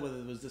halacha, whether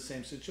it was the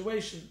same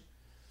situation.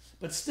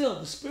 But still,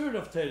 the spirit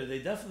of Torah, they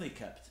definitely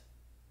kept.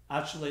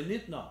 Achlei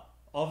nitna.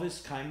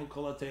 Ovis kaimu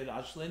kol Torah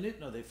achlei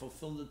nitna. They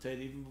fulfilled the Torah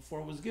even before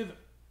it was given.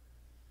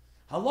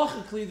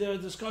 Halachically, there are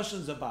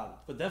discussions about it,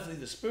 but definitely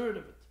the spirit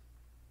of it.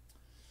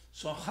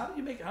 So how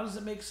does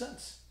it make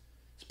sense?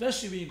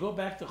 Especially when you go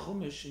back to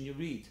Chumash and you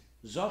read,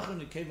 Zachar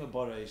nekeva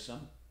bara esam.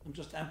 I'm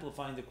just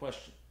amplifying the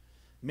question.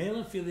 Male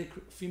and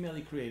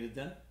female created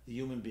them, the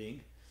human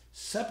being,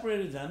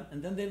 separated them,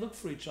 and then they look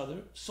for each other,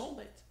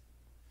 soulmate.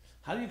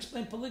 How do you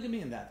explain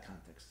polygamy in that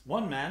context?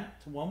 One man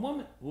to one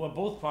woman, who are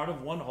both part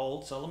of one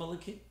whole Tzelem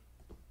Elokim.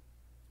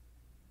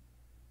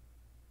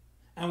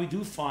 And we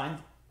do find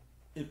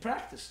it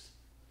practiced.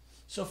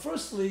 So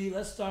firstly,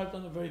 let's start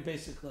on a very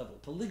basic level.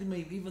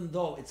 Polygamy, even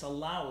though it's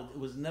allowed, it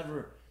was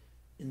never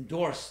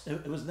endorsed,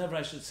 it was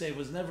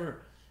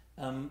never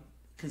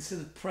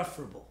considered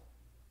preferable.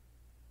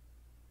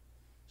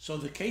 So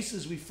the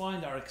cases we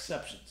find are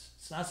exceptions.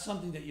 It's not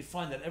something that you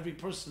find that every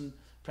person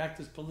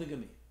practiced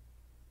polygamy.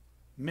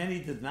 Many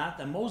did not,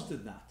 and most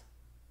did not.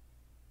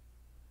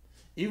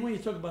 Even when you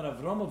talk about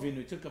Avraham Avinu,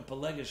 he took a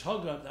Pelegish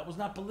Hagar, that was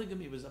not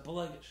polygamy, it was a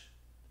Pelegish.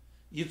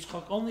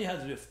 Yitzchak only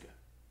had Rivka.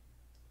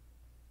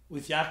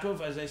 With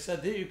Yaakov, as I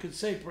said there, you could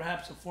say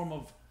perhaps a form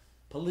of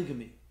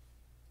polygamy.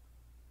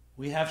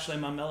 We have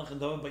Shlomo Melech and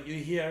David, but you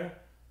hear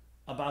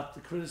about the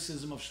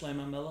criticism of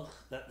Shlomo Melech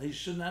that he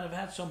should not have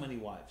had so many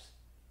wives.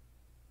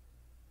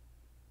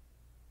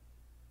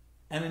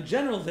 And in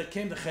general, there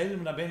came the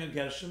Chedim Rabbeinu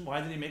Gershom.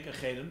 Why did he make a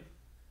Chedim?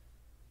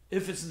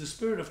 If it's in the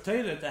spirit of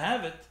Torah to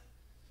have it,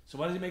 so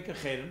why did he make a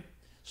Chedim?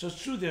 So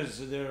it's true,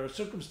 there are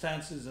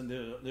circumstances and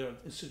there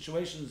are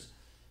situations,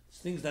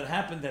 things that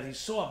happened that he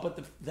saw,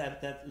 but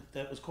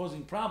that was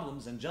causing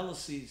problems and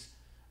jealousies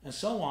and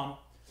so on.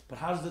 But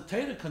how does the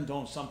Torah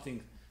condone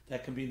something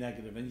that can be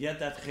negative? And yet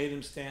that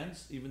Chedim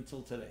stands even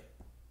till today.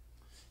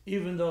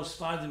 Even though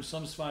some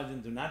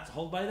Sfardim do not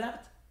hold by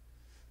that,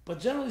 but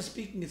generally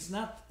speaking,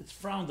 it's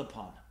frowned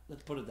upon.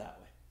 Let's put it that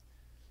way.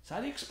 So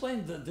how do you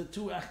explain the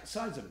two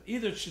sides of it?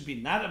 Either it should be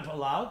not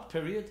allowed,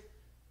 period.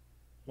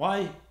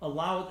 Why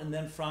allow it and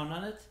then frown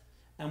on it?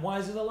 And why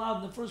is it allowed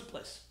in the first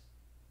place?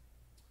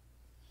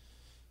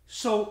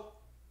 So,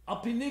 al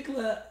pi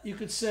nigla, you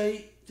could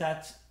say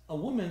that a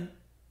woman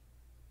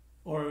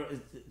or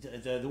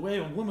the way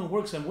a woman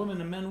works and women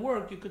and men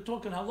work, you could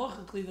talk in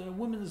halachically that a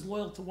woman is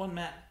loyal to one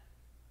man.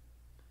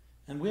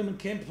 And women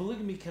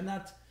polygamy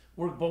cannot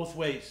work both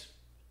ways.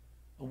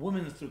 A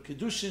woman through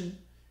Kiddushin,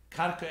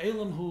 Karka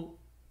Elamhu,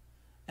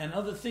 and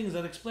other things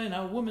that explain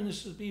how a woman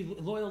is to be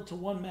loyal to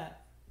one man.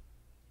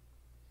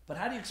 But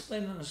how do you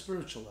explain it on a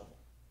spiritual level?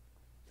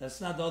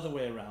 That's not the other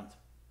way around.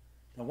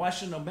 Now why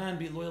should no man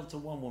be loyal to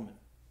one woman?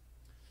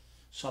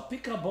 So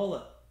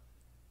Kabbalah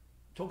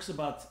talks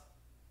about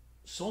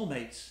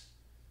soulmates.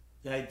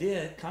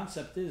 The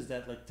concept is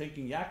that, like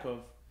taking Yaakov,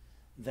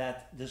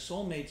 that the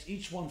soulmates,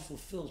 each one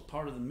fulfills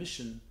part of the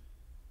mission,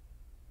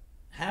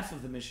 half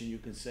of the mission you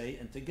can say,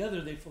 and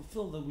together they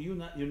fulfill the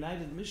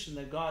united mission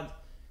that God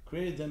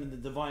created them in the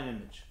divine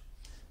image.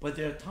 But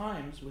there are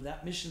times where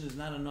that mission is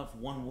not enough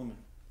one woman.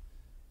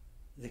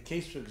 The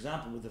case, for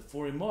example, with the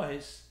four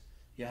Imois,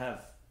 you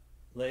have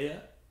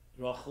Leah,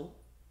 Rachel,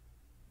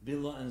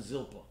 Bilhah, and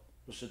Zilpah.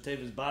 Rosh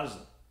Hashanah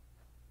Barzel.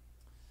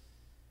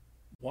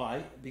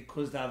 Why?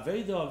 Because the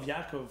Aveda of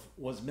Yaakov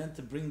was meant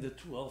to bring the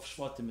 12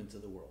 Shvatim into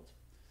the world.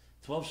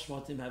 12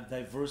 Shvatim have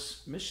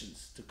diverse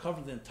missions. To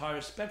cover the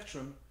entire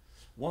spectrum,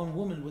 one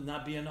woman would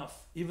not be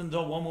enough. Even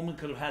though one woman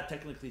could have had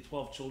technically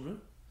 12 children,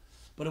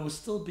 but it would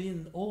still be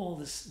in all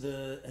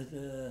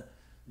the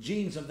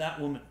genes of that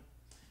woman.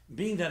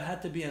 Being that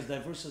had to be as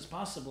diverse as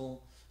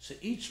possible, so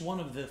each one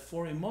of the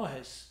four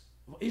Imohes,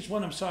 of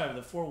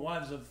the four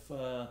wives of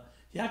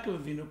Yaakov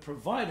Avinu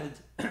provided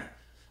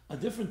a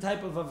different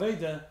type of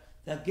Aveda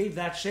that gave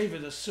that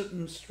Shevet a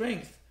certain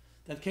strength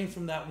that came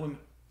from that woman.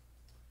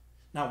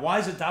 Now, why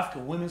is it Dafka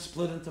women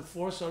split into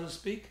four, so to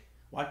speak?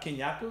 Why King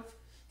Yaakov?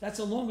 That's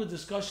a longer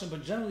discussion,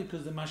 but generally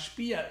because the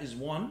Mashpia is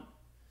one,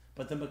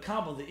 but the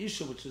Makabel, the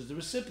Isha, which is the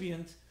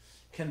recipient,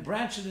 can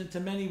branch it into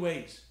many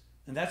ways.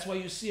 And that's why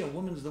you see a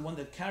woman is the one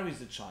that carries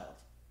the child.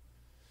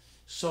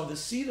 So the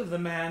seed of the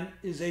man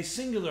is a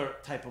singular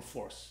type of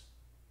force.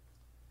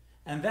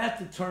 And that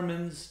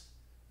determines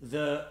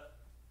the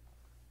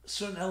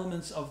certain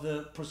elements of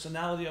the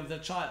personality of the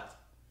child.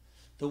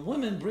 The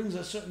woman brings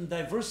a certain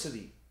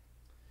diversity.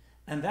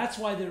 And that's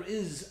why there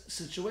is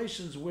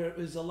situations where it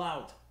is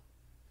allowed.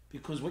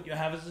 Because what you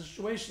have is a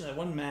situation that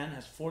one man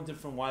has four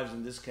different wives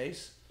in this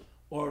case,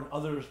 or in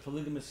other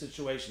polygamous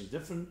situations,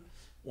 different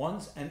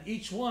ones, and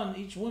each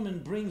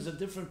woman brings a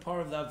different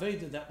part of the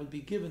Aveda that would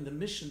be given the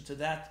mission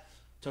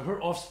to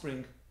her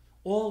offspring,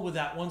 all with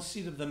that one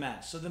seed of the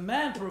man. So the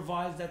man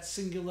provides that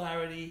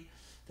singularity,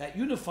 that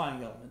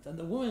unifying element, and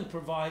the woman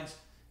provides,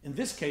 in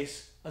this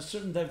case, a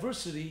certain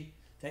diversity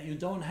that you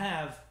don't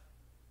have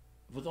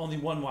with only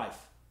one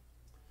wife.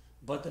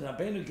 But the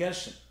Rabbeinu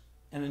Gershon,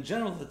 and in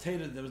general the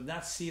Torah does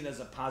not see it as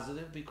a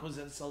positive because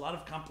it's a lot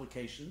of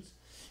complications.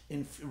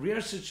 In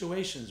rare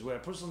situations where a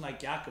person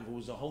like Yaakov, who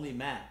was a holy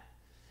man,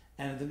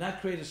 and did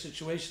not create a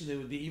situation, there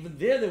would be, even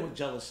there were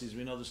jealousies.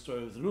 We know the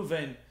story with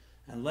Reuven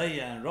and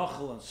Leah and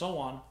Rachel and so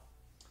on.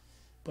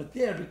 But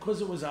there,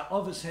 because it was a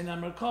Ovis Hena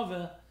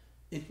Merkava,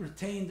 it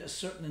retained a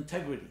certain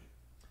integrity.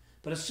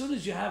 But as soon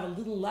as you have a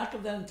little lack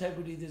of that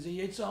integrity, there's a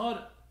Yetzer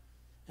Hara.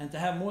 And to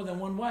have more than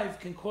one wife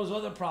can cause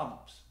other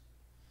problems.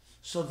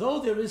 So though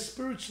there is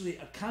spiritually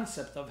a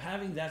concept of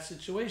having that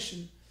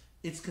situation,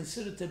 it's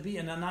considered to be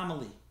an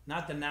anomaly,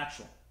 not the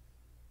natural.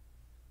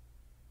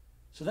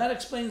 So that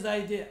explains the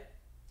idea.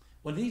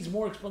 What needs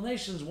more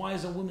explanations, why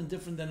is a woman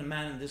different than a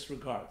man in this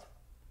regard?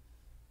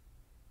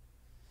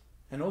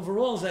 And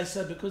overall, as I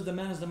said, because the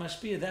man is the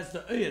mashpia, that's the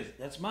eir,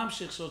 that's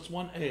mamshich, so it's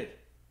one eir.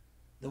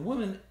 The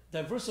woman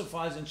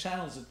diversifies and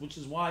channels it, which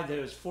is why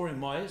there is 4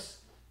 Imois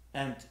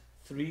and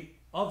 3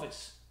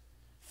 Ovis.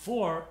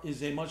 4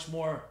 is a much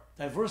more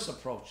diverse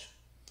approach.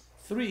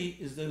 3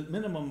 is the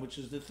minimum, which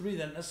is the 3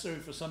 that are necessary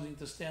for something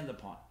to stand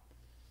upon.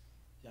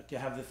 Like you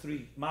have the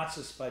 3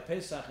 matzahs by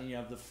Pesach and you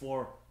have the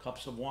 4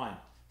 cups of wine.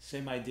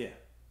 Same idea.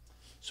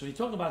 So when you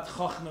talk about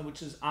Chochmah,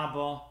 which is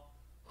Abba,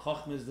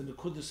 Chochmah is the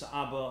Nekudas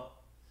Abba,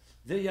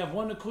 there you have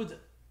one Nekudah.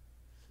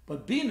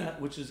 But Bina,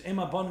 which is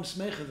Ema Bonim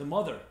Smecha, the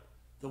mother,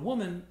 the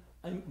woman,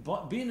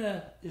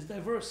 Bina is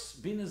diverse.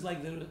 Bina is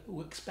like the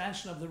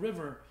expansion of the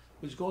river,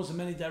 which goes in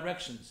many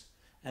directions.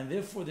 And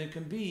therefore there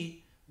can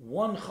be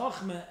one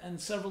Chochmah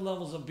and several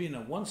levels of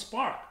Bina, one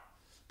spark,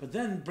 but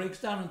then breaks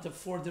down into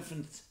 4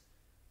 different,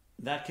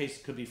 in that case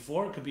it could be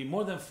 4, it could be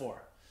more than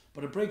 4.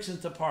 But it breaks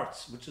into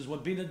parts, which is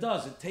what Bina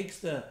does. It takes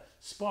the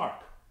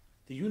spark,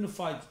 the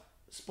unified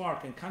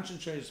spark and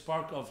concentrated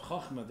spark of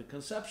Chochmah, the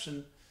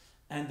conception,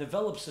 and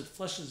develops it,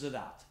 fleshes it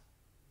out.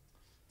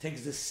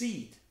 Takes the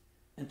seed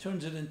and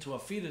turns it into a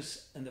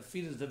fetus, and the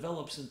fetus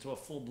develops into a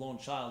full-blown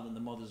child in the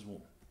mother's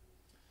womb.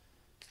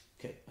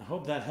 Okay, I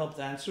hope that helped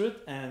answer it,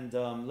 and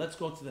let's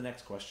go to the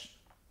next question.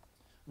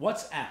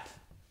 WhatsApp.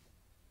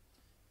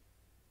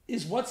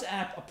 Is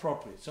WhatsApp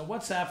appropriate? So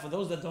WhatsApp, for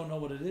those that don't know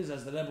what it is,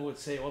 as the Rebbe would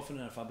say often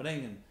in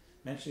Fabring and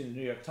mentioning in the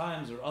New York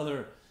Times or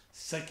other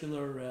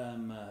secular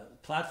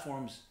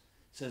platforms,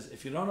 says,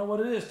 if you don't know what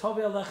it is, Tovi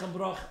Alechem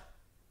Bracha.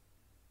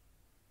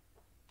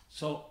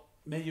 So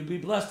may you be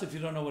blessed if you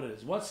don't know what it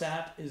is.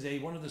 WhatsApp is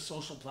one of the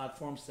social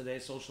platforms today,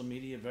 social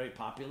media, very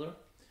popular.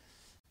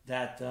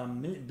 that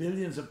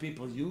billions of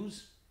people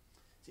use.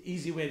 It's an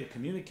easy way to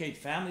communicate.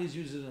 Families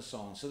use it and so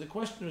on. So the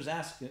questioner is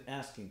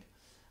asking,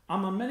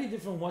 I'm on many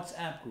different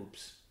WhatsApp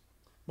groups.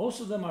 Most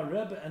of them are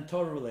Rebbe and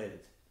Torah related.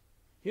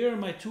 Here are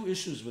my two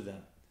issues with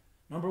them.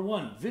 Number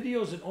one,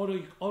 videos and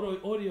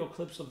audio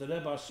clips of the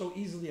Rebbe are so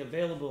easily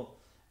available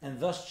and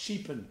thus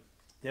cheapen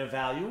their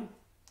value.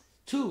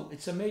 Two,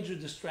 it's a major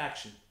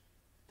distraction.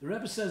 The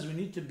Rebbe says we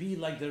need to be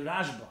like the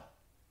Rashba,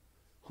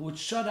 who would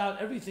shut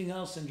out everything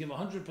else and give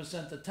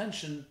 100%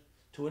 attention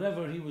to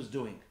whatever he was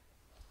doing.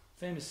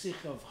 Famous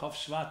Sikh of Chav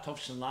Shvat Tov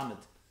Shin Lamed.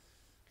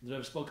 The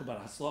Rebbe spoke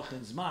about Hatzlach in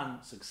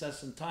Zman,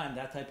 success in time,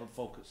 that type of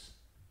focus.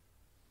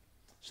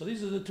 So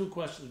these are the two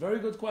questions. Very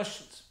good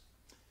questions.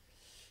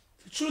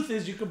 The truth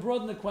is, you can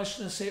broaden the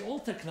question and say all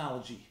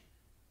technology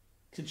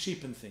can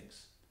cheapen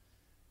things.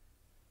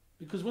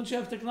 Because once you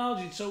have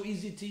technology, it's so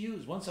easy to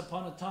use. Once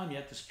upon a time, you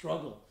had to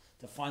struggle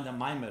to find a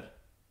mimer.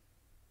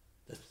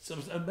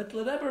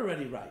 Mittler Rebbe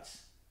already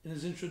writes in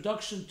his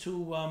introduction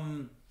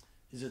to,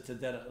 is it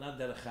not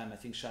Derech Chaim, I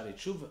think Shari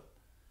Tshuva.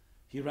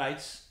 He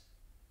writes,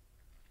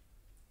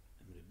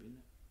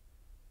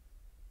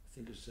 I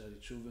think it's Shari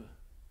Tshuva.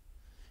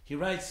 He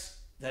writes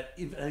that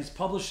he's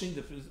publishing,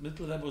 the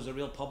Mittler Rebbe was a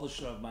real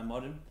publisher of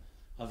Maimorim,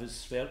 of his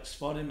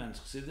Sfarim and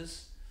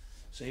Chassidus.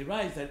 So he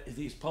writes that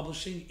he's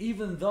publishing,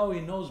 even though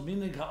he knows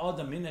Minig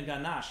HaOdam, Minig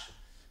HaNash,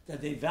 that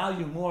they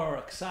value more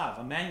a ksav,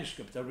 a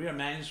manuscript, a rare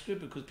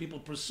manuscript, because people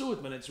pursue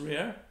it when it's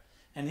rare.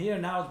 And here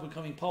now it's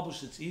becoming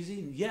published, it's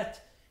easy, and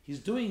yet he's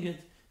doing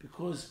it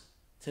because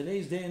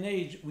today's day and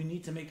age, we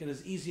need to make it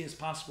as easy as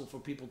possible for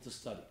people to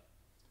study.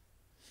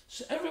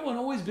 So everyone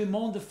always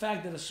bemoaned the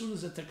fact that as soon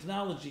as the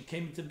technology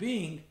came into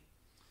being,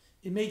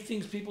 it made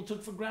things people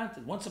took for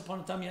granted. Once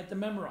upon a time, you had to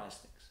memorize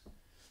things.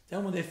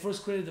 Then when they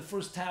first created the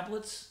first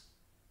tablets,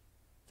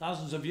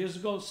 thousands of years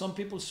ago, some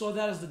people saw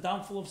that as the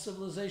downfall of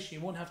civilization.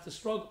 You won't have to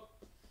struggle.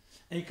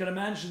 And you can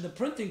imagine the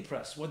printing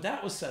press, what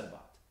that was said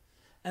about.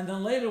 And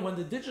then later, when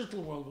the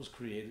digital world was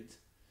created,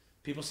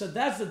 people said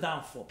that's the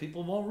downfall.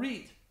 People won't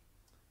read.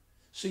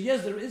 So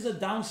yes, there is a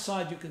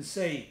downside, you can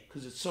say,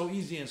 because it's so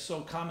easy and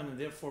so common, and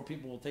therefore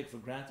people will take for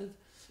granted.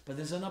 But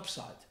there's an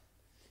upside.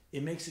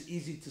 It makes it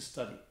easy to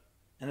study.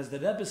 And as the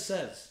Rebbe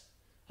says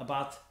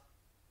about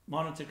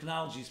modern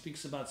technology, he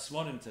speaks about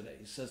Svarim today.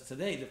 He says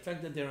today, the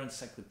fact that there are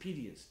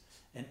encyclopedias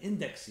and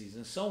indexes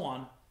and so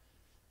on,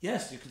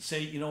 yes, you could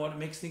say, you know what, it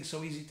makes things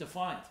so easy to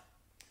find.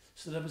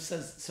 So the Rebbe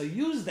says, so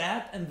use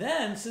that, and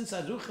then, since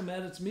Aruchem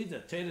Eretz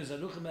Midah, Torah is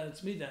Aruchem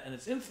Eretz Midah, and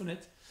it's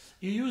infinite,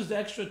 you use the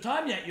extra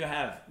time yet you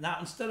have. Now,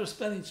 instead of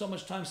spending so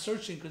much time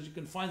searching, because you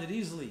can find it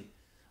easily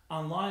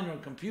online or a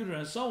computer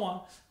and so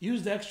on,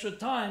 use the extra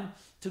time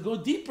to go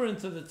deeper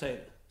into the Torah.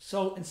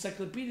 So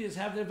encyclopedias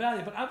have their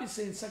value, but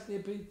obviously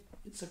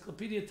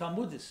Encyclopedia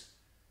Talmudis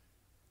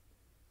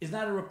is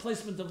not a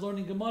replacement of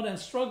learning Gemara and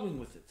struggling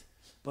with it,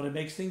 but it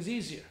makes things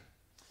easier.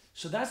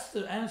 So that's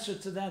the answer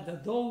to that,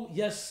 that though,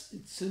 yes,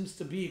 it seems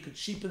to be, it could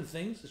cheapen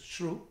things, it's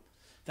true.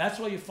 That's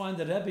why you find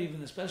that Rebbe,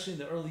 even especially in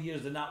the early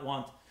years, did not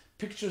want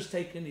pictures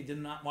taken, he did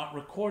not want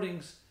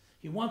recordings.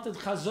 He wanted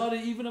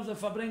chazara even of the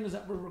fabrengas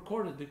that were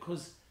recorded,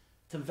 because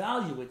to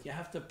value it, you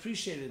have to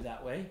appreciate it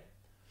that way.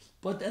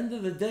 But at the end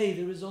of the day,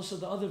 there is also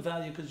the other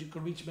value, because you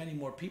can reach many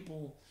more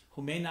people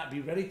who may not be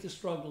ready to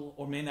struggle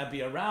or may not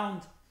be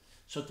around.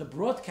 So to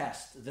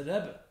broadcast the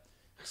Rebbe,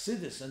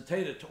 Chassidus and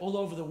Torah to all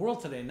over the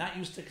world today, not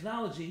use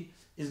technology,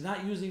 is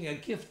not using a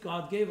gift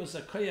God gave us,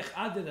 a koyach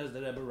adid, as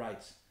the Rebbe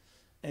writes,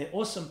 an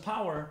awesome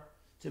power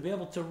to be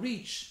able to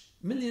reach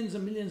millions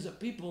and millions of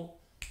people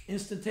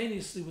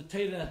instantaneously with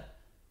Torah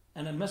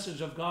and a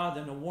message of God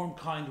and a warm,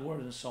 kind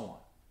word and so on.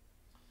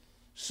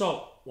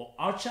 So, well,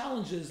 our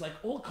challenge is like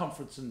all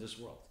comforts in this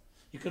world.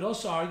 You could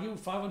also argue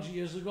 500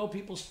 years ago,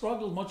 people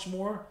struggled much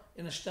more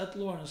in a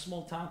shtetl or in a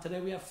small town.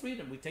 Today we have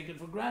freedom. We take it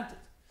for granted.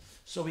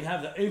 So we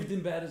have the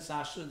Evdim Be'eretz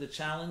Asher, the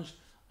challenge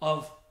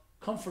of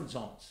comfort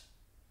zones,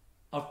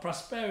 of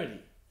prosperity,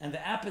 and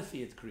the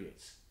apathy it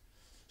creates.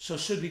 So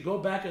should we go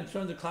back and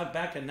turn the clock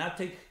back and not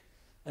take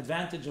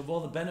advantage of all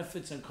the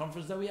benefits and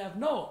comforts that we have?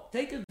 No,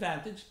 take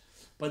advantage,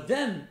 but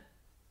then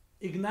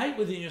ignite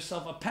within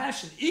yourself a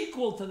passion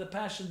equal to the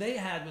passion they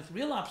had with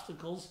real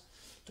obstacles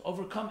to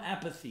overcome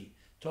apathy,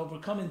 to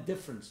overcome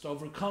indifference, to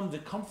overcome the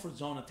comfort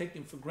zone and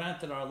taking for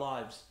granted our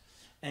lives,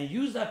 and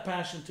use that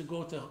passion to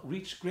go to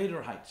reach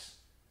greater heights.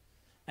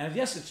 And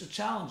yes, it's a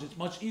challenge. It's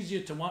much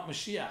easier to want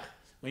Mashiach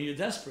when you're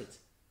desperate,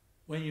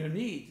 when you're in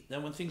need,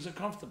 than when things are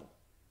comfortable.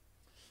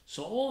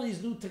 So all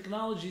these new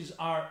technologies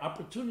are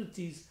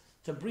opportunities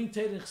to bring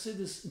Torah and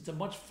Chassidus into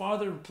much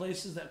farther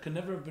places that could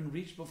never have been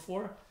reached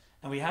before.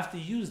 And we have to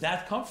use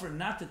that comfort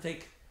not to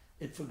take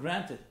it for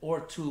granted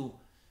or to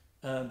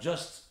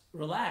just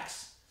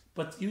relax,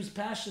 but use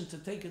passion to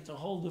take it to a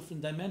whole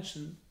different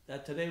dimension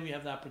that today we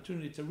have the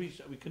opportunity to reach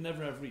that we could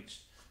never have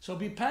reached. So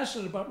be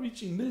passionate about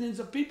reaching millions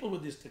of people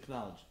with these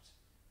technologies.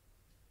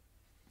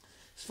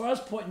 As far as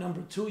point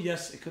number 2,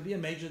 yes, it could be a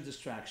major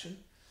distraction.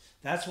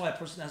 That's why a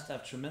person has to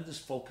have tremendous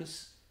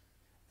focus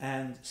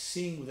and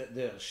seeing that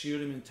the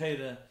shiurim in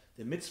Torah,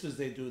 the mitzvahs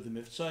they do, the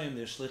mivtzoyim,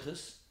 their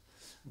shlichus.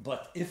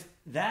 But if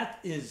that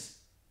is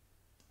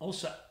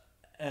also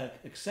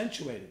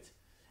accentuated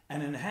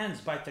and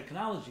enhanced by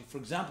technology, for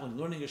example,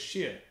 learning a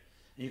shir,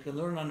 and you can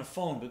learn on the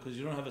phone because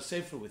you don't have a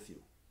sefer with you,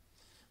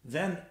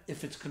 then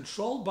if it's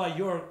controlled by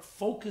your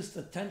focused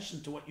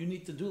attention to what you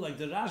need to do, like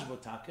the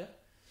Rashba Taka,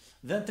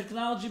 then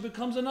technology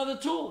becomes another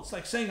tool. It's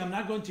like saying, I'm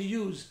not going to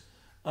use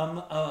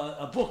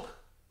a book.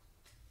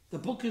 The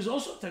book is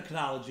also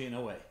technology in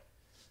a way,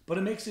 but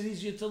it makes it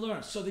easier to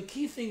learn. So the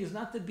key thing is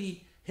not to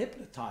be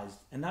hypnotized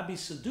and not be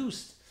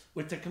seduced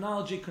where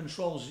technology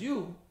controls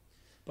you,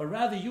 but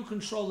rather you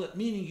control it,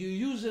 meaning you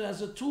use it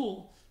as a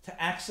tool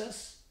to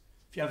access.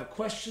 If you have a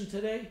question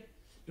today,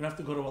 you don't have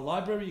to go to a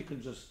library, you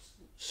can just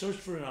search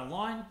for it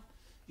online.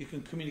 You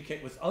can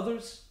communicate with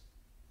others.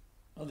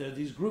 There are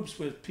these groups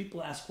where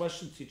people ask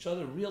questions to each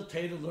other, real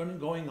Torah learning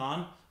going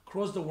on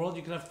across the world.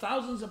 You can have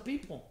thousands of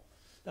people.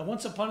 That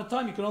once upon a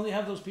time, you could only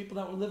have those people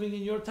that were living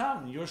in your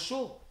town, in your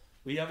shul,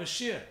 where you have a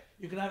shir.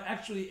 You can have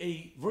actually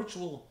a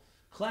virtual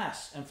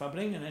class and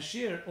fabring and a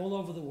shir all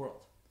over the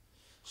world.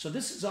 So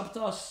this is up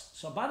to us.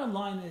 So bottom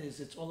line is,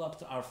 it's all up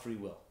to our free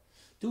will.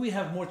 Do we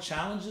have more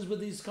challenges with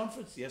these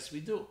comforts? Yes,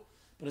 we do.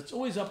 But it's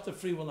always up to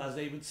free will, as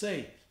they would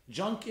say.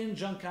 Junk in,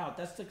 junk out.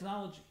 That's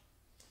technology.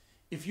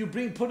 If you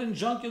put in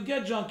junk, you'll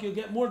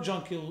get more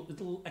junk.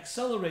 It'll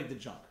accelerate the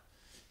junk.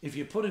 If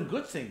you put in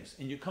good things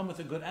and you come with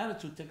a good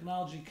attitude,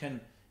 technology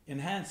can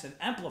enhance and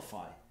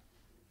amplify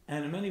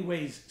and in many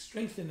ways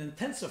strengthen and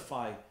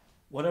intensify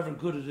whatever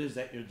good it is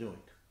that you're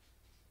doing.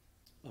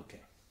 Okay.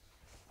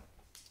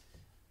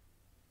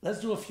 Let's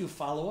do a few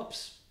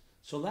follow-ups.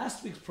 So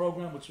last week's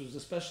program, which was a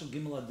special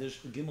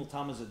Gimel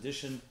Tammuz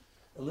edition,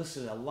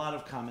 elicited a lot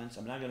of comments.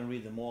 I'm not going to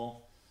read them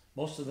all.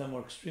 Most of them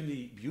were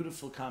extremely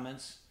beautiful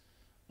comments.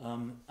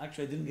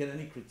 Actually, I didn't get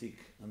any critique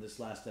on this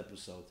last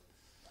episode,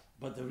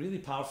 but they're really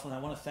powerful, and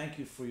I want to thank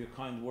you for your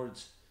kind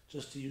words.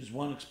 Just to use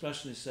one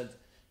expression, he said,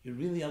 you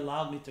really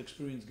allowed me to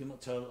experience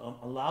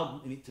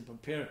allowed me to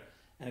prepare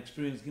and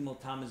experience Gimel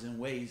Tammuz in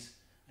ways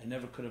I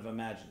never could have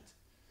imagined.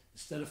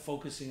 Instead of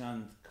focusing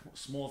on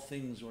small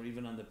things or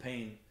even on the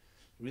pain,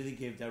 really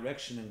gave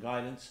direction and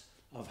guidance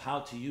of how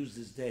to use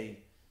this day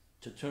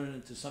to turn it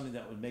into something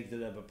that would make the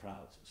Rebbe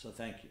proud. So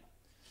thank you.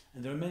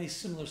 And there are many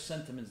similar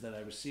sentiments that I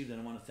received,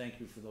 and I want to thank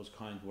you for those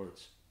kind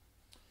words.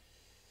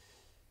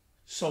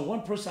 So one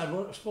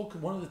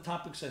of the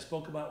topics I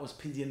spoke about was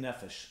Pidyon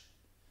Nefesh.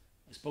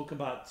 I spoke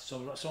about,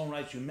 so someone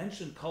writes, you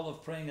mentioned Kol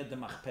of praying at the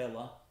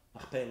Machpelah,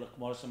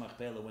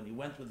 when he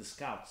went with the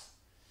scouts.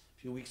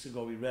 A few weeks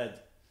ago we read,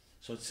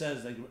 so it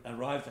says they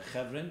arrived at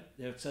Hebron,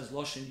 there it says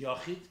Loshin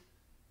Yachid.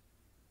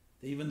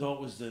 Even though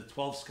it was the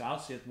 12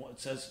 scouts, it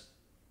says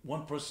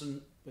one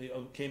person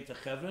came to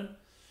Hebron.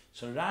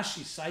 So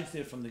Rashi cites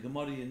there from the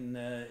Gemara in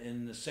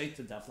the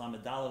Seita Daf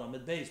Lamed Daled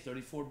Amud Beis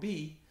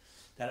 34b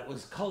that it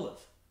was Kalev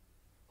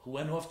who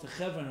went off to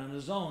Hebron on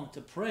his own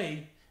to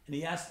pray, and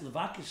he asked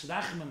Levakish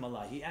Rachmim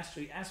Alai. He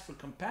asked for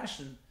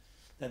compassion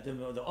that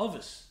the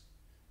Ovis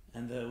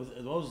and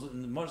those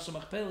in the Marsa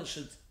Machpelah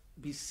should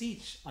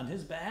beseech on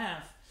his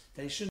behalf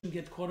that he shouldn't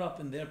get caught up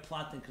in their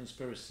plot and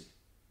conspiracy.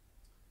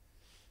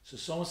 So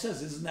someone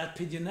says, isn't that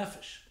Pidyon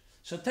Nefesh?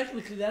 So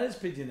technically that is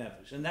Pidyon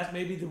Nefesh, and that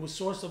may be the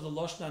source of the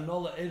Lashon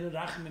Anola Eir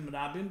Rachmim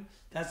Rabim.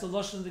 That's the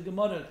Lashon of the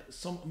Gemara,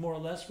 some more or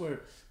less,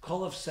 where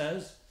Kalev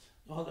says,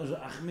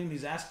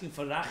 he's asking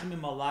for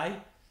Rachmim Alai.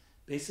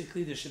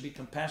 Basically, there should be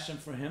compassion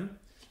for him,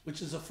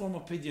 which is a form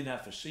of Pidyon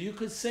Nefesh. So you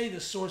could say the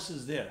source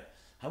is there.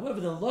 However,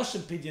 the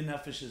Lashon Pidyon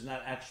Nefesh is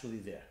not actually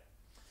there.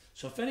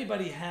 So if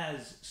anybody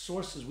has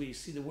sources where you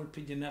see the word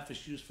Pidyon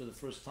Nefesh used for the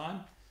first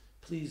time,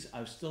 please,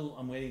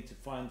 I'm waiting to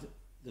find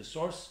the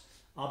source.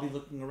 I'll be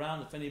looking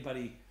around. If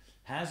anybody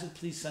has it,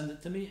 please send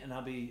it to me, and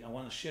I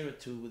want to share it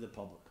too with the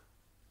public.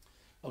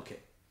 Okay.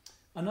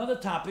 Another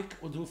topic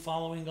we'll do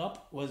following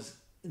up was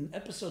in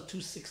episode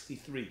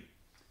 263. We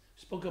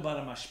spoke about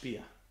a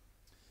mashpia.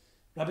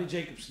 Rabbi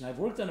Jacobson, I've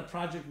worked on a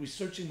project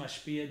researching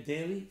mashpia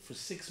daily for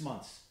 6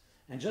 months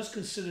and just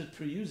considered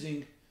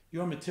perusing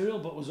your material,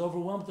 but was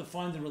overwhelmed to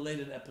find the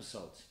related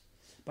episodes.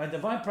 By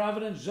divine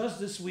providence, just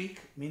this week,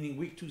 meaning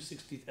week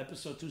 260,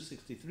 episode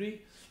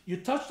 263, you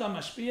touched on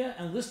mashpia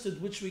and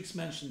listed which weeks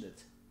mentioned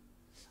it.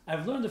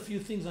 I've learned a few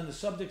things on the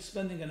subject,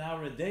 spending an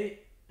hour a day,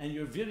 and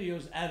your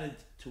videos added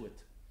to it.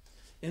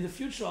 In the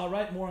future, I'll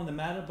write more on the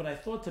matter, but I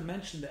thought to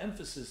mention the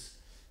emphasis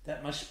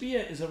that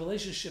mashpia is a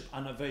relationship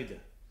on Aveda,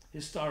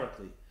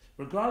 historically,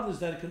 regardless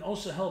that it can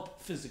also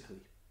help physically.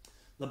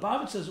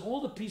 Lubavitch has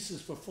all the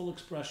pieces for full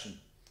expression,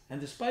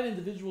 and despite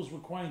individuals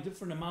requiring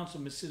different amounts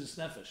of Mesiras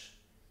Nefesh,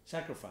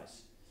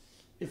 sacrifice,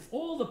 if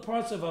all the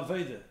parts of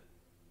Aveda,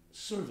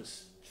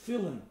 service,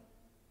 tefillin,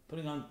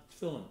 putting on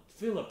tefillin,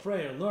 tefillah,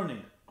 prayer,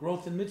 learning,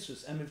 growth in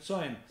mitzvahs and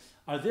mitzvahim,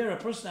 are there, a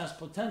person has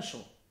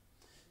potential.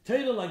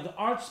 Torah, like the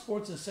arts,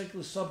 sports, and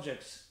secular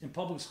subjects in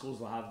public schools,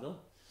 lahavdil,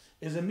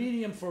 is a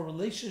medium for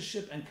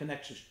relationship and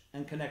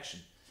connection,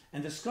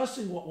 and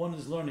discussing what one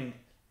is learning,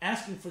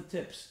 asking for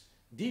tips,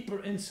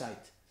 deeper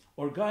insight,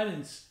 or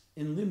guidance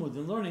in limud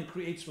and learning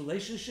creates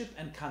relationship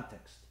and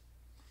context.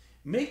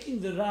 Making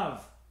the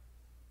Rav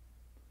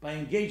by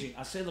engaging,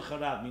 aseh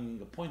l'charav, meaning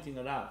appointing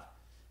a rav,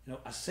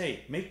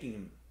 aseh, making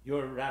him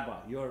your rabbi,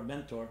 your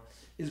mentor,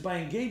 is by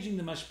engaging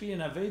the mashpia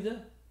and aveda,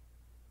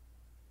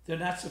 they're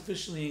not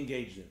sufficiently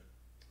engaged in.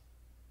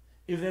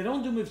 If they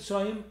don't do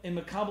mivtzoyim, a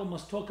makabel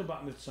must talk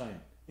about mivtzoyim,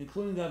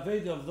 including the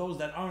aveda of those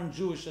that aren't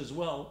Jewish as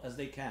well as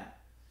they can.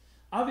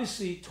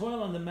 Obviously,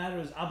 toil on the matter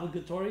is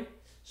obligatory,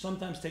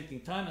 sometimes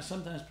taking time and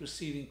sometimes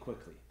proceeding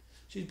quickly.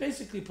 She's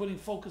basically putting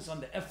focus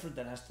on the effort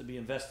that has to be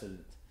invested in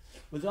it.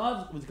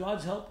 With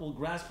God's help, we'll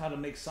grasp how to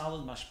make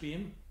solid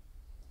mashpiyim,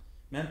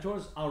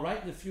 mentors. I'll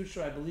write in the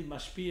future, I believe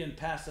mashpiyah in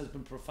past has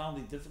been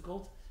profoundly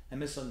difficult and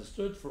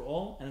misunderstood for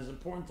all, and is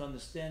important to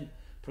understand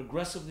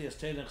progressively as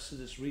Torah and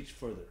Chassidus reach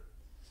further.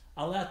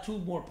 I'll add 2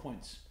 more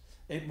points.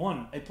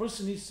 One, a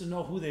person needs to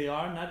know who they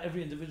are. Not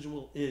every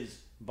individual is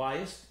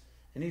biased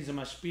and needs a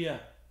mashpiyah.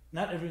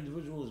 Not every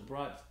individual is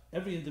biased.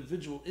 Every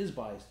individual is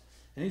biased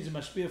and needs a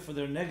mashpiyah for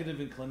their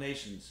negative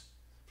inclinations.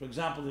 For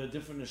example, there are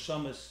different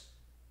neshamas,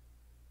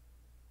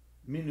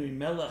 minui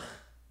melech.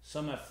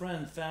 Some have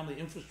friends, family,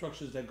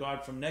 infrastructures that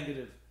guard from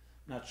negative.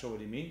 Not sure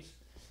what he means.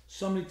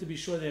 Some need to be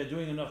sure they are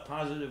doing enough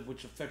positive,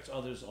 which affects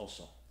others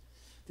also.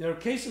 There are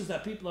cases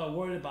that people are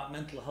worried about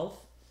mental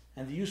health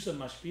and the use of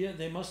mashpiyah.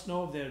 They must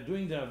know if they are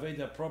doing their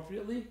aveda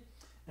appropriately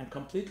and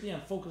completely,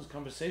 and focus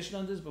conversation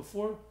on this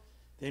before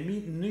they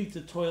need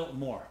to toil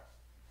more.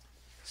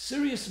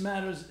 Serious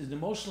matters in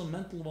emotional and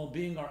mental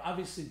well-being are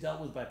obviously dealt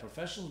with by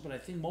professionals, but I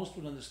think most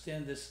would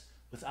understand this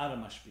without a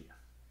mashpiyah.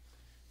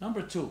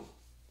 Number 2,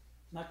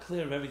 not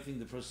clear of everything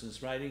the person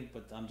is writing,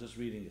 but I'm just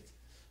reading it.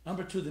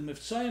 Number 2, the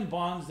mivtzoyim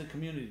bonds the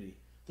community,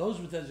 those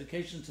with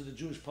education to the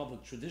Jewish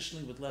public,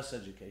 traditionally with less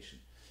education.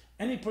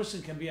 Any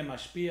person can be a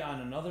mashpiyah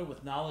on another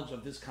with knowledge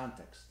of this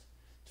context.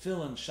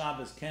 Tefillin,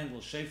 Shabbos,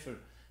 candles, shofar,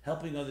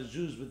 helping other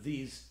Jews with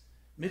these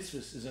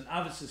mitzvahs is an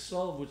avos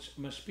yisrael which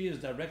mashpiyah is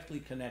directly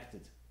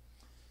connected.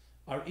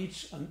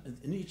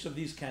 In each of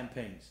these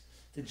campaigns.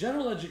 The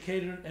general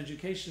education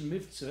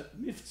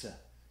mivtza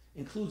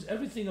includes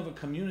everything of a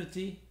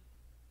community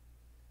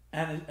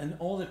and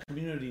all the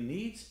community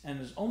needs, and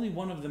is only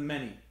one of the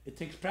many. It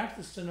takes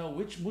practice to know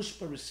which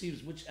mushpa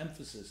receives which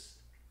emphasis.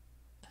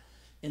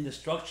 In the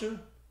structure,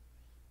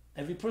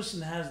 every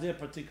person has their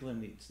particular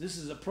needs. This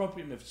is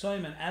appropriate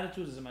mivtzoyim and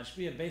attitude as a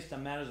mashpiyah based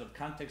on matters of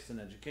context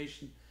and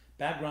education,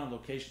 background,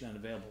 location, and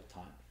available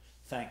time.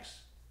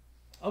 Thanks.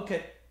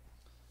 Okay.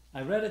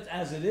 I read it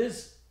as it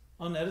is,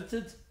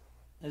 unedited,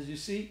 as you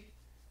see,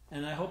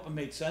 and I hope it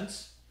made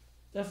sense.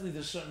 Definitely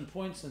there's certain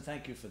points, and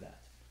thank you for that.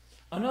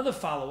 Another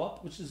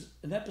follow-up, which is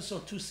in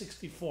episode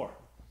 264.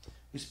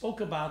 We spoke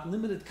about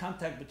limited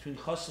contact between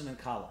chassan and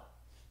kala.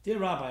 Dear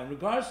Rabbi, in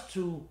regards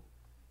to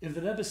if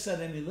the Rebbe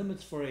set any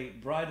limits for a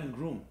bride and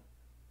groom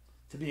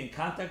to be in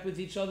contact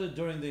with each other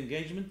during the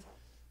engagement,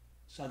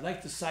 so I'd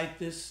like to cite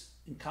this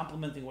in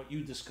complementing what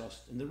you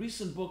discussed. In the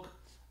recent book,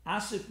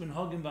 Asif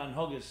Minhagim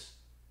V'Anhagos,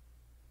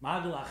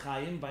 Magal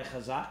Achayim by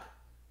Chazak,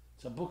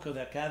 it's a book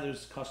that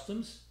gathers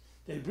customs.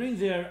 They bring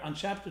there on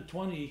chapter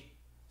 20,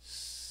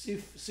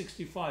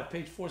 65,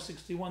 page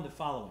 461, the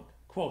following,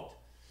 quote,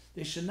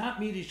 they should not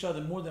meet each other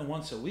more than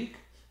once a week,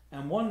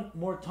 and one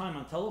more time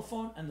on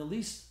telephone, and the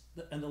less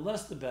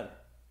the better.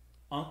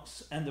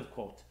 End of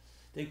quote.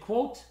 They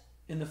quote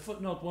in the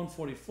footnote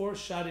 144,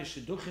 Shari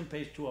Shidduchim,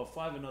 page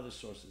 205, and other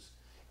sources.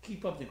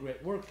 Keep up the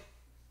great work.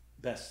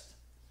 Best.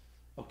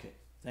 Okay,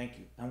 thank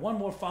you. And one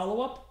more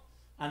follow-up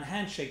on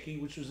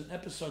handshaking, which was in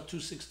episode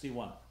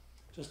 261.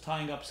 Just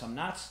tying up some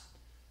knots,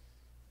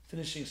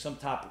 finishing some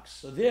topics.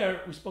 So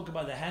there, we spoke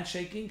about the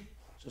handshaking.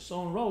 So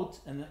someone wrote,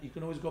 and you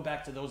can always go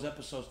back to those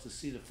episodes to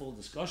see the full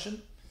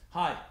discussion.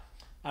 Hi,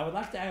 I would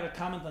like to add a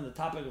comment on the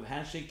topic of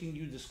handshaking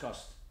you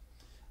discussed.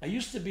 I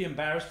used to be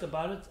embarrassed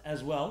about it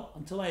as well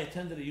until I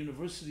attended a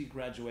university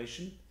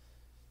graduation.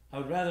 I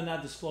would rather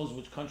not disclose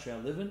which country I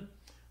live in,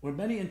 where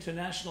many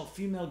international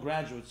female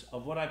graduates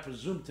of what I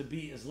presume to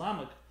be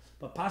Islamic,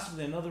 but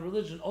possibly another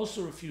religion,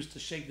 also refused to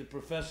shake the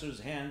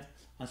professor's hand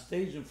on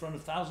stage in front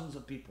of thousands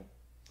of people.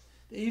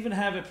 They even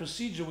have a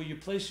procedure where you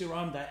place your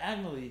arm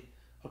diagonally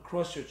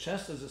across your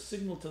chest as a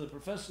signal to the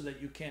professor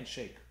that you can't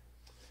shake.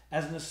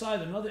 As an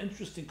aside, another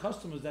interesting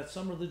custom is that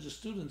some religious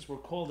students were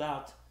called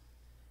out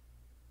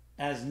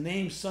as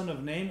name son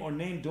of name or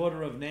name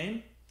daughter of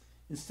name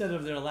instead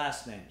of their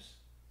last names.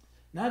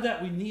 Not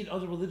that we need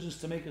other religions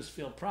to make us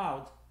feel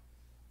proud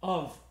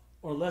of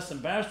or less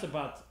embarrassed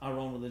about our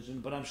own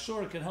religion, but I'm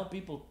sure it can help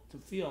people to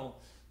feel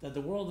that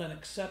the world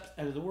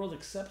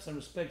accepts and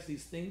respects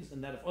these things,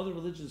 and that if other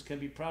religions can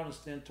be proud and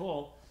stand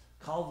tall,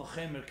 kal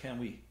v'chemer can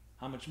we.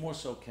 How much more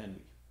so can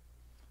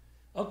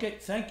we? Okay,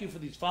 thank you for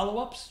these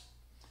follow-ups.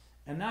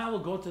 And now we'll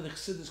go to the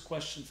Chassidus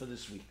question for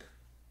this week.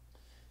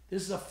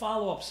 This is a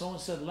follow-up. Someone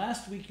said,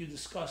 last week you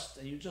discussed,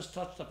 and you just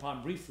touched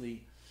upon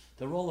briefly,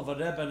 the role of a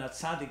Rebbe and a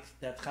Tzaddik,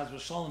 that Chaz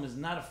v'Shalom is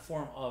not a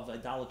form of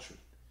idolatry.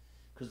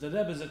 Because the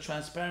Rebbe is a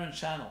transparent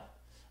channel.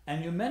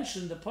 And you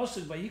mentioned the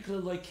pasuk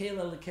Vayikra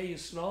Loikela Lekei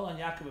Yisrael and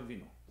Yaakov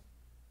Avinu.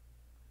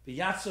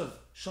 V'yatzav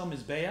Shom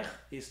Mizbeach,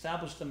 he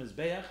established the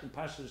Mizbeach in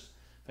Parshas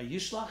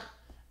Vayishlach,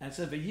 and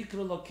said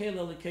Vayikra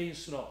Loikela Lekei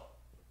Yisrael.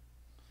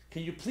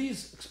 Can you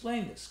please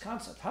explain this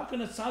concept? How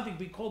can a tzaddik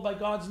be called by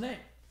God's name?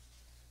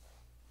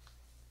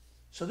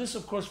 So this,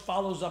 of course,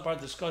 follows up our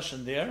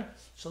discussion there.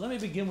 So let me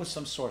begin with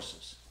some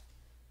sources.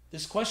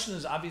 This question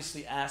is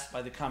obviously asked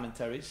by the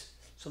commentaries.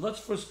 So let's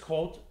first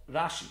quote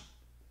Rashi.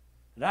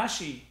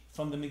 Rashi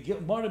from the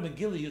Gemara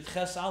Megillah Yud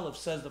Ches Aleph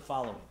says the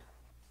following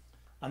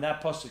on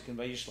that pasuk in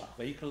Vayishlach,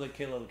 Vayikra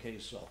leKel Elokei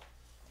Yisrael.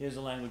 Here's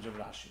the language of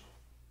Rashi.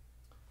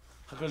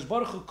 HaKadosh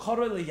Baruch Hu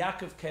koreh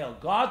leYaakov Kel.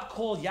 God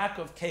called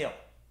Yaakov Kel.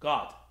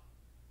 God.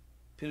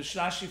 Pirush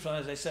Rashi from,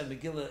 as I said,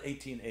 Megillah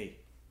 18a.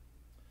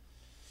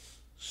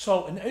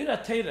 So in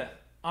Eira Teira,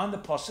 on the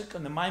pasuk,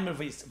 on the Maimer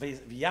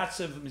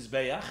V'yatzev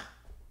Mizbeach,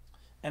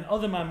 and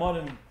other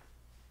Maimorim,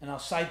 and I'll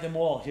cite them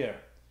all here.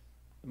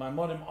 The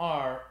Maimorim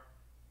are,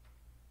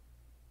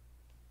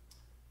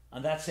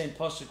 on that same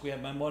pasuk, we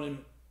have Maimorim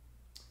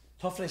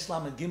Tofresh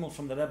Lamed Gimel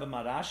from the Rebbe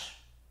Marash,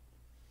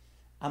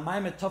 and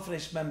Maimer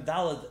Tofresh Mem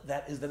Daled,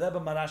 that is the Rebbe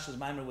Marash's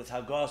Maimer with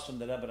Hagos from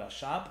the Rebbe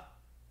Rashab,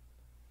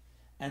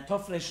 and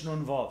Tofresh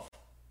Nun Vov.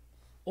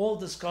 All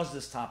discuss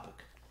this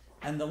topic.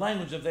 And the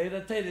language of the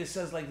Eira Teira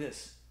says like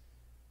this,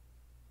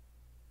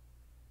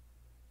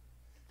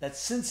 that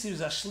since he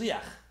was a shliach,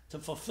 to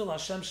fulfill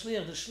Hashem's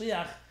shliach, the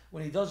shliach,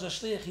 when he does a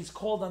shliach, he's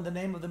called on the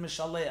name of the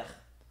Mishaleach.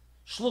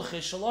 Shluchei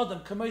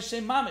Shalodam,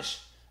 Kamoisei Mamish,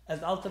 as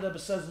the Alter Rebbe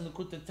says in the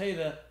Likutei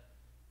Torah,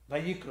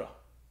 Vayikra.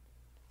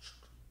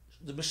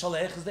 The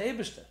Mishaleach is the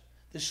Eibishter.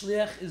 The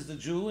shliach is the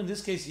Jew, in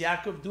this case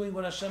Yaakov, doing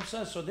what Hashem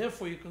says, so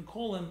therefore you can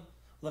call him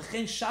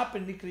Lechen Shaper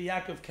Nikri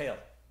Yaakov Kel.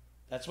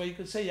 That's why you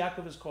could say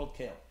Yaakov is called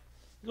Kel.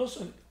 There's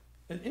also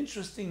an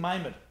interesting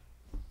Maimer,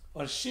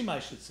 or Shima I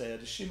should say,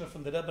 a Shima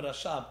from the Rebbe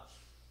Rashab.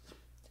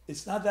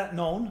 It's not that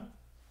known,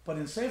 but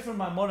in Sefer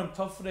Maimorim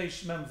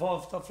Tofresh Mem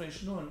Vov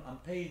Tofresh Nun, on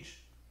page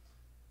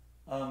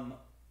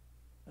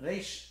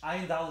Reish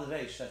Ayin Dal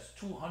Reish, that's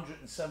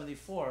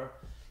 274,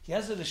 he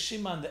has a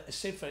Shima on the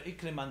Sefer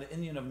Ikrim on the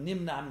Indian of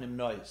Nimnam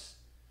Nimnois,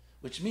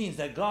 which means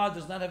that God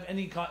does not have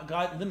any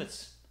God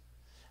limits,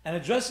 and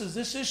addresses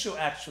this issue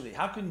actually.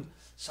 How can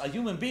a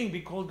human being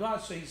be called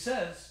God? So he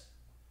says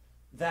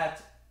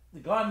that the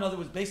God, in other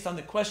words, based on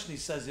the question, he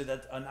says it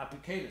that an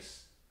Apikatus,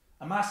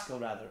 a Maskil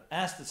rather,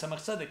 asked the Tzemach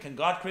Tzedek, can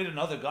God create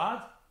another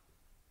God?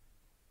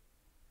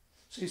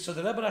 So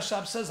the Rebbe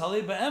Rashab says,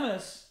 Halei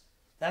be'emes,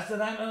 that's the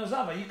name of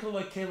Zav. Vayikra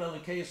leKel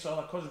Elokei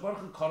Yisrael, HaKadosh Baruch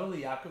Hu koreh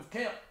leYaakov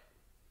Kel.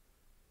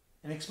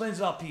 And he explains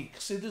it al pi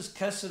Chassidus,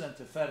 Kesed, and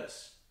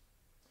Teferes.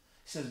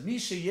 He says,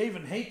 Misha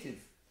Yevon Heitiv,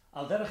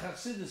 al derech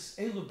Chassidus,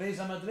 Elu Beis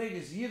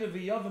HaMadreges, Yira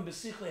v'Yovim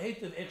b'Sichle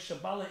Heitiv, Ech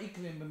Shabala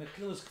Ikrim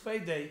b'Mechilas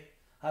Kveidei,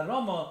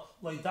 Harama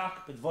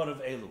loidak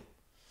b'dvorav elu.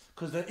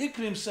 Because the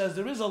Ikrim says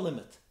there is a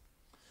limit.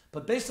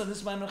 But based on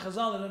this Maimer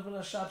Chazal, the Rebbe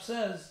Rashab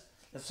says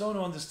that someone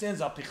who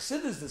understands al pi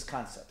Chassidus this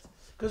concept.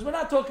 Because we're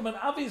not talking about,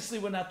 obviously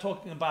we're not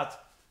talking about,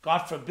 God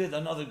forbid,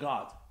 another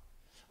God.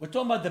 We're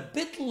talking about the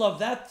bittul of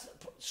that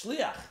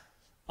shliach,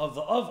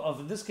 of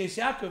in this case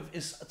Yaakov,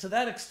 is to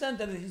that extent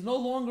that he's no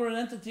longer an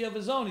entity of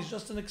his own, he's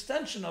just an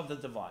extension of the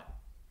divine.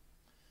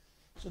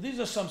 So these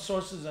are some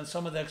sources and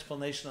some of the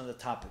explanation on the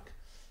topic.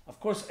 Of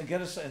course,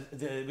 again,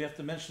 we have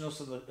to mention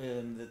also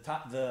in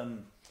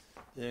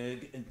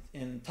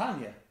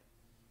Tanya,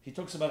 he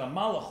talks about a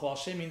malach who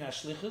Hashem in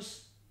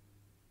ashlichus.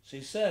 So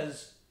he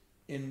says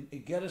in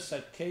Igeres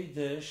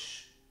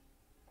HaKedesh,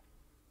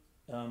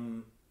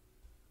 Siman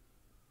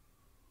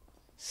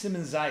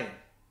Zayin,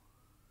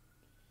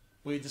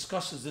 where he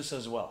discusses this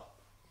as well.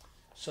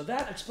 So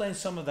that explains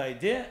some of the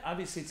idea.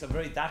 Obviously, it's a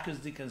very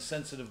dakazdik and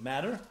sensitive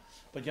matter,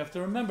 but you have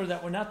to remember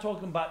that we're not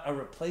talking about a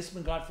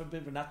replacement, God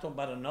forbid. We're not talking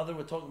about another.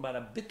 We're talking about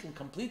a bittul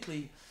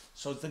completely.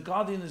 So it's the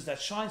godliness that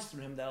shines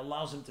through him that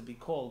allows him to be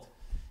called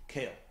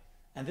Kel.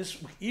 And this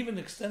even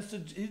extends to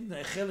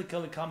Echelik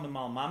Elikam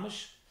Mal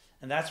Mamish,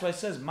 and that's why it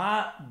says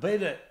Ma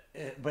Bere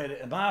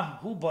Ma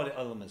Hu Bore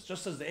elements.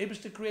 Just as the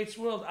Eibishter creates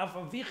world,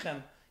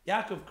 Afavichem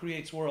Yaakov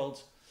creates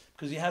worlds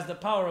because he has the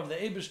power of the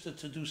Eibishter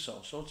to do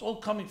so. So it's all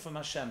coming from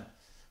Hashem,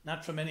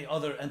 not from any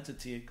other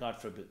entity, God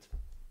forbid.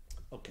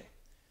 Okay.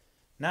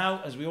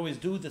 Now, as we always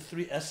do, the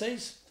 3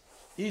 essays.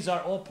 These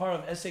are all part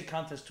of Essay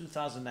Contest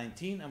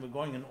 2019, and we're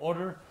going in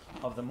order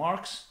of the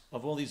marks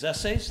of all these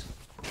essays.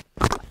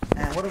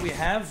 And what do we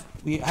have?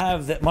 We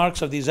have the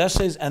marks of these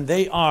essays, and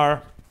they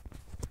are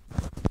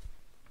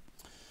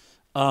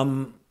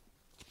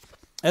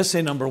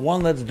essay number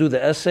 1. Let's do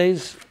the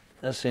essays.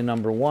 Essay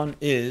number 1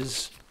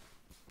 is,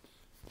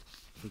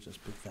 let me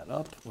just pick that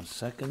up, 1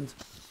 second.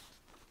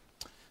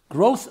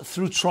 Growth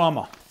Through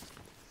Trauma,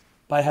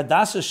 by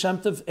Hadassah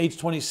Shemtov, age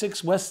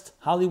 26, West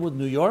Hollywood,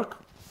 New York.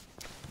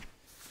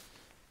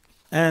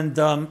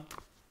 And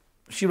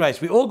she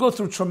writes, we all go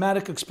through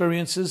traumatic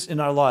experiences in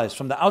our lives.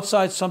 From the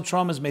outside, some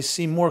traumas may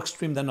seem more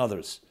extreme than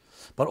others.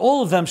 But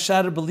all of them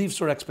shatter beliefs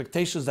or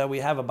expectations that we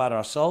have about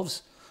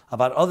ourselves,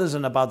 about others,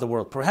 and about the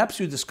world. Perhaps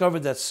you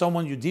discovered that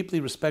someone you deeply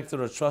respected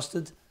or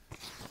trusted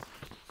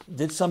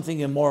did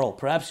something immoral.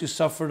 Perhaps you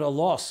suffered a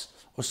loss,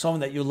 or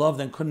someone that you loved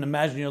and couldn't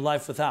imagine your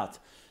life without.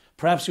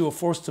 Perhaps you were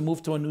forced to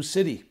move to a new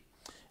city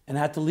and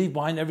had to leave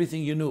behind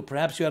everything you knew.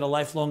 Perhaps you had a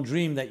lifelong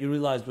dream that you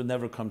realized would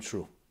never come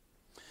true.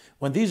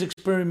 When these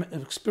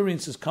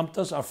experiences come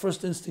to us, our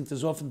first instinct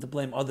is often to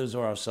blame others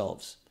or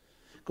ourselves.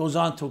 Goes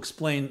on to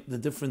explain the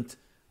different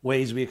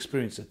ways we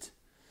experience it.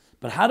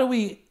 But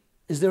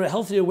is there a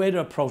healthier way to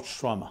approach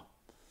trauma?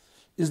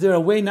 Is there a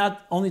way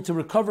not only to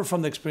recover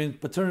from the experience,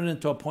 but turn it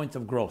into a point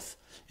of growth?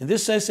 In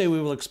this essay,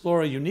 we will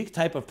explore a unique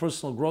type of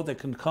personal growth that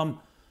can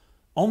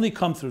only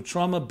come through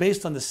trauma,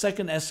 based on the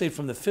second essay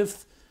from the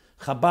fifth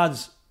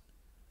Chabad's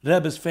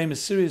Rebbe's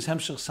famous series,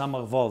 Hemshech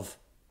Samach Vov.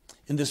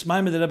 In this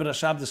Maimon, the Rebbe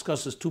Rashab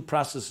discusses two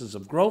processes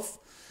of growth,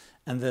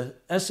 and the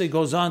essay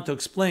goes on to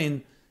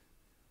explain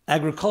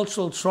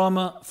agricultural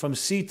trauma from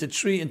seed to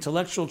tree,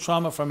 intellectual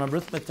trauma from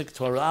arithmetic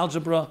to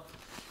algebra,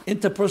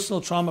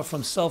 interpersonal trauma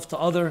from self to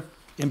other,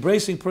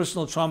 embracing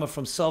personal trauma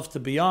from self to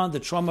beyond, the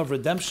trauma of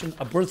redemption,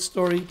 a birth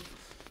story,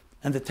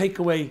 and the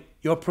takeaway,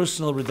 your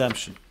personal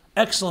redemption.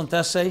 Excellent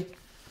essay,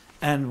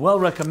 and well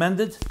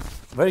recommended,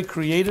 very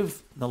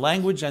creative, the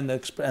language and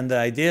the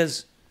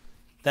ideas.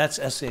 That's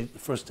essay,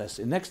 first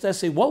essay. Next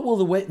essay, what will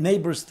the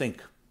neighbors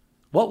think?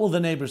 What will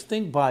the neighbors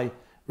think? By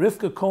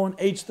Rivka Cohen,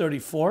 age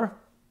 34,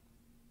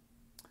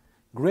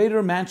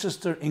 Greater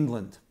Manchester,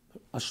 England,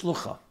 a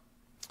shlucha.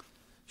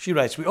 She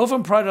writes, we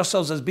often pride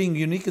ourselves as being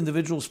unique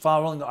individuals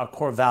following our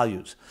core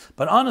values.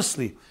 But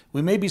honestly,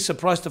 we may be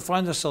surprised to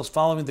find ourselves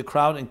following the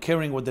crowd and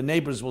caring what the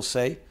neighbors will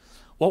say.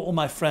 What will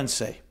my friends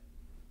say?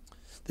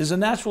 There's a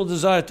natural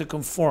desire to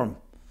conform,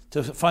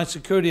 to find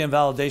security and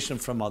validation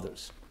from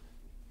others.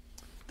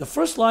 The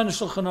first line of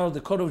Shulchan Aruch,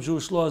 the Code of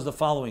Jewish Law, is the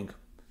following.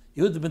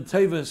 Yehud ben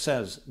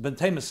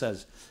Taima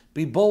says,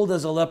 be bold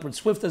as a leopard,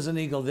 swift as an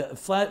eagle,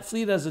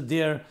 fleet as a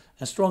deer,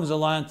 and strong as a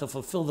lion to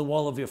fulfill the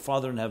will of your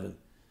Father in heaven.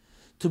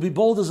 To be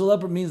bold as a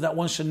leopard means that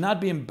one should not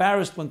be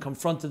embarrassed when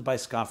confronted by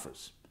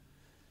scoffers.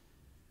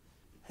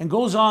 And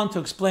goes on to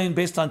explain,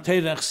 based on Torah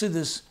and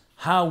Chassidus,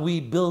 how we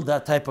build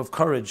that type of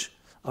courage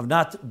of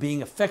not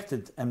being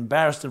affected,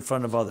 embarrassed in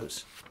front of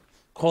others.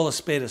 Call a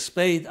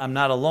spade, I'm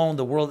not alone,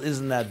 the world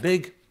isn't that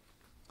big.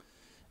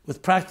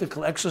 With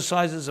practical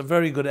exercises, a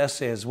very good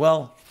essay as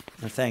well,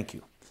 and thank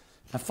you.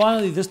 And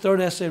finally, this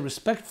third essay,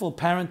 Respectful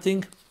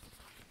Parenting,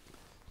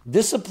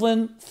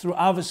 Discipline through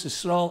Avos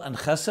Yisrael and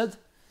Chesed,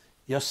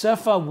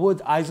 Yosefa Wood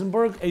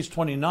Eisenberg, age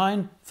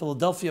 29,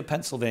 Philadelphia,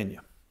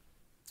 Pennsylvania.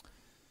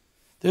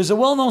 There's a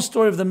well-known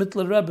story of the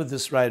Mittler Rebbe,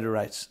 this writer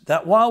writes,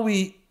 that while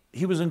he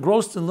was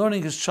engrossed in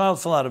learning, his child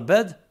fell out of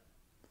bed.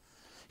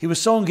 He was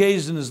so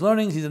engaged in his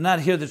learning, he did not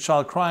hear the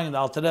child crying, and the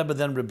Alter Rebbe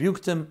then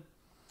rebuked him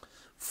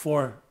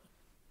for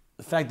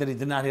the fact that he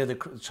did not hear the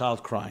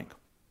child crying.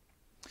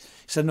 He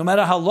said, no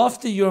matter how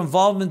lofty your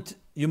involvement,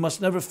 you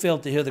must never fail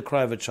to hear the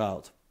cry of a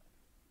child.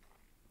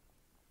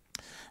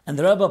 And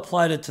the Rebbe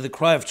applied it to the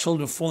cry of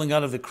children falling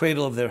out of the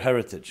cradle of their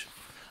heritage.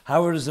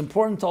 However, it is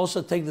important to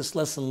also take this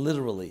lesson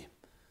literally,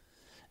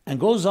 and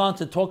goes on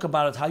to talk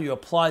about it, how you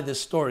apply this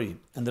story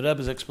and the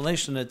Rebbe's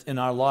explanation of it in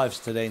our lives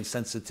today, in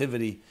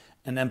sensitivity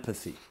and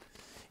empathy,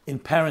 in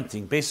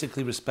parenting,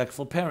 basically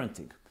respectful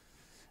parenting,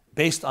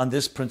 based on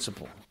this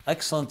principle.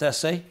 Excellent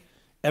essay.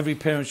 Every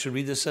parent should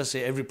read this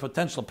essay. Every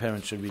potential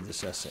parent should read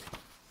this essay.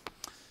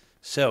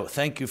 So,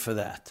 thank you for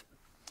that.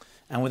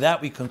 And with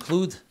that, we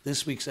conclude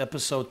this week's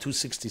episode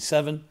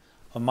 267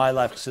 of My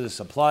Life Chassidus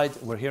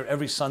Applied. We're here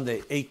every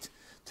Sunday, 8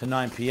 to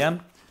 9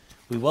 p.m.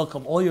 We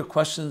welcome all your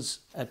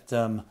questions at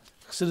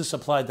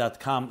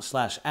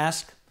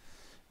chassidusapplied.com/ask.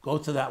 Go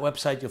to that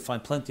website. You'll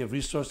find plenty of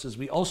resources.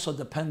 We also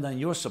depend on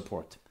your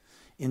support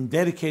in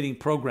dedicating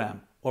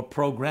program or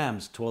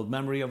programs to a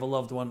memory of a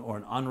loved one or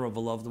in honor of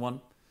a loved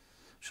one.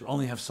 Should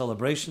only have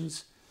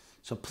celebrations.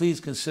 So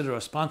please consider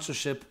a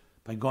sponsorship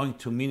by going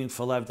to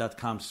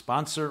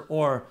meaningfullife.com/sponsor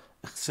or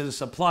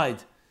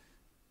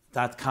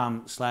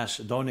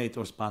chassidusapplied.com/donate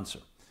or sponsor.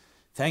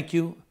 Thank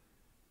you,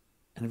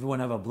 and everyone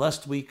have a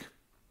blessed week,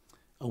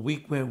 a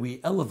week where we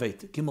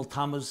elevate Gimel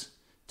Tammuz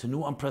to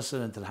new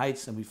unprecedented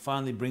heights, and we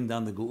finally bring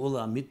down the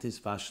Geula Amitis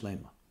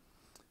V'Ashlema.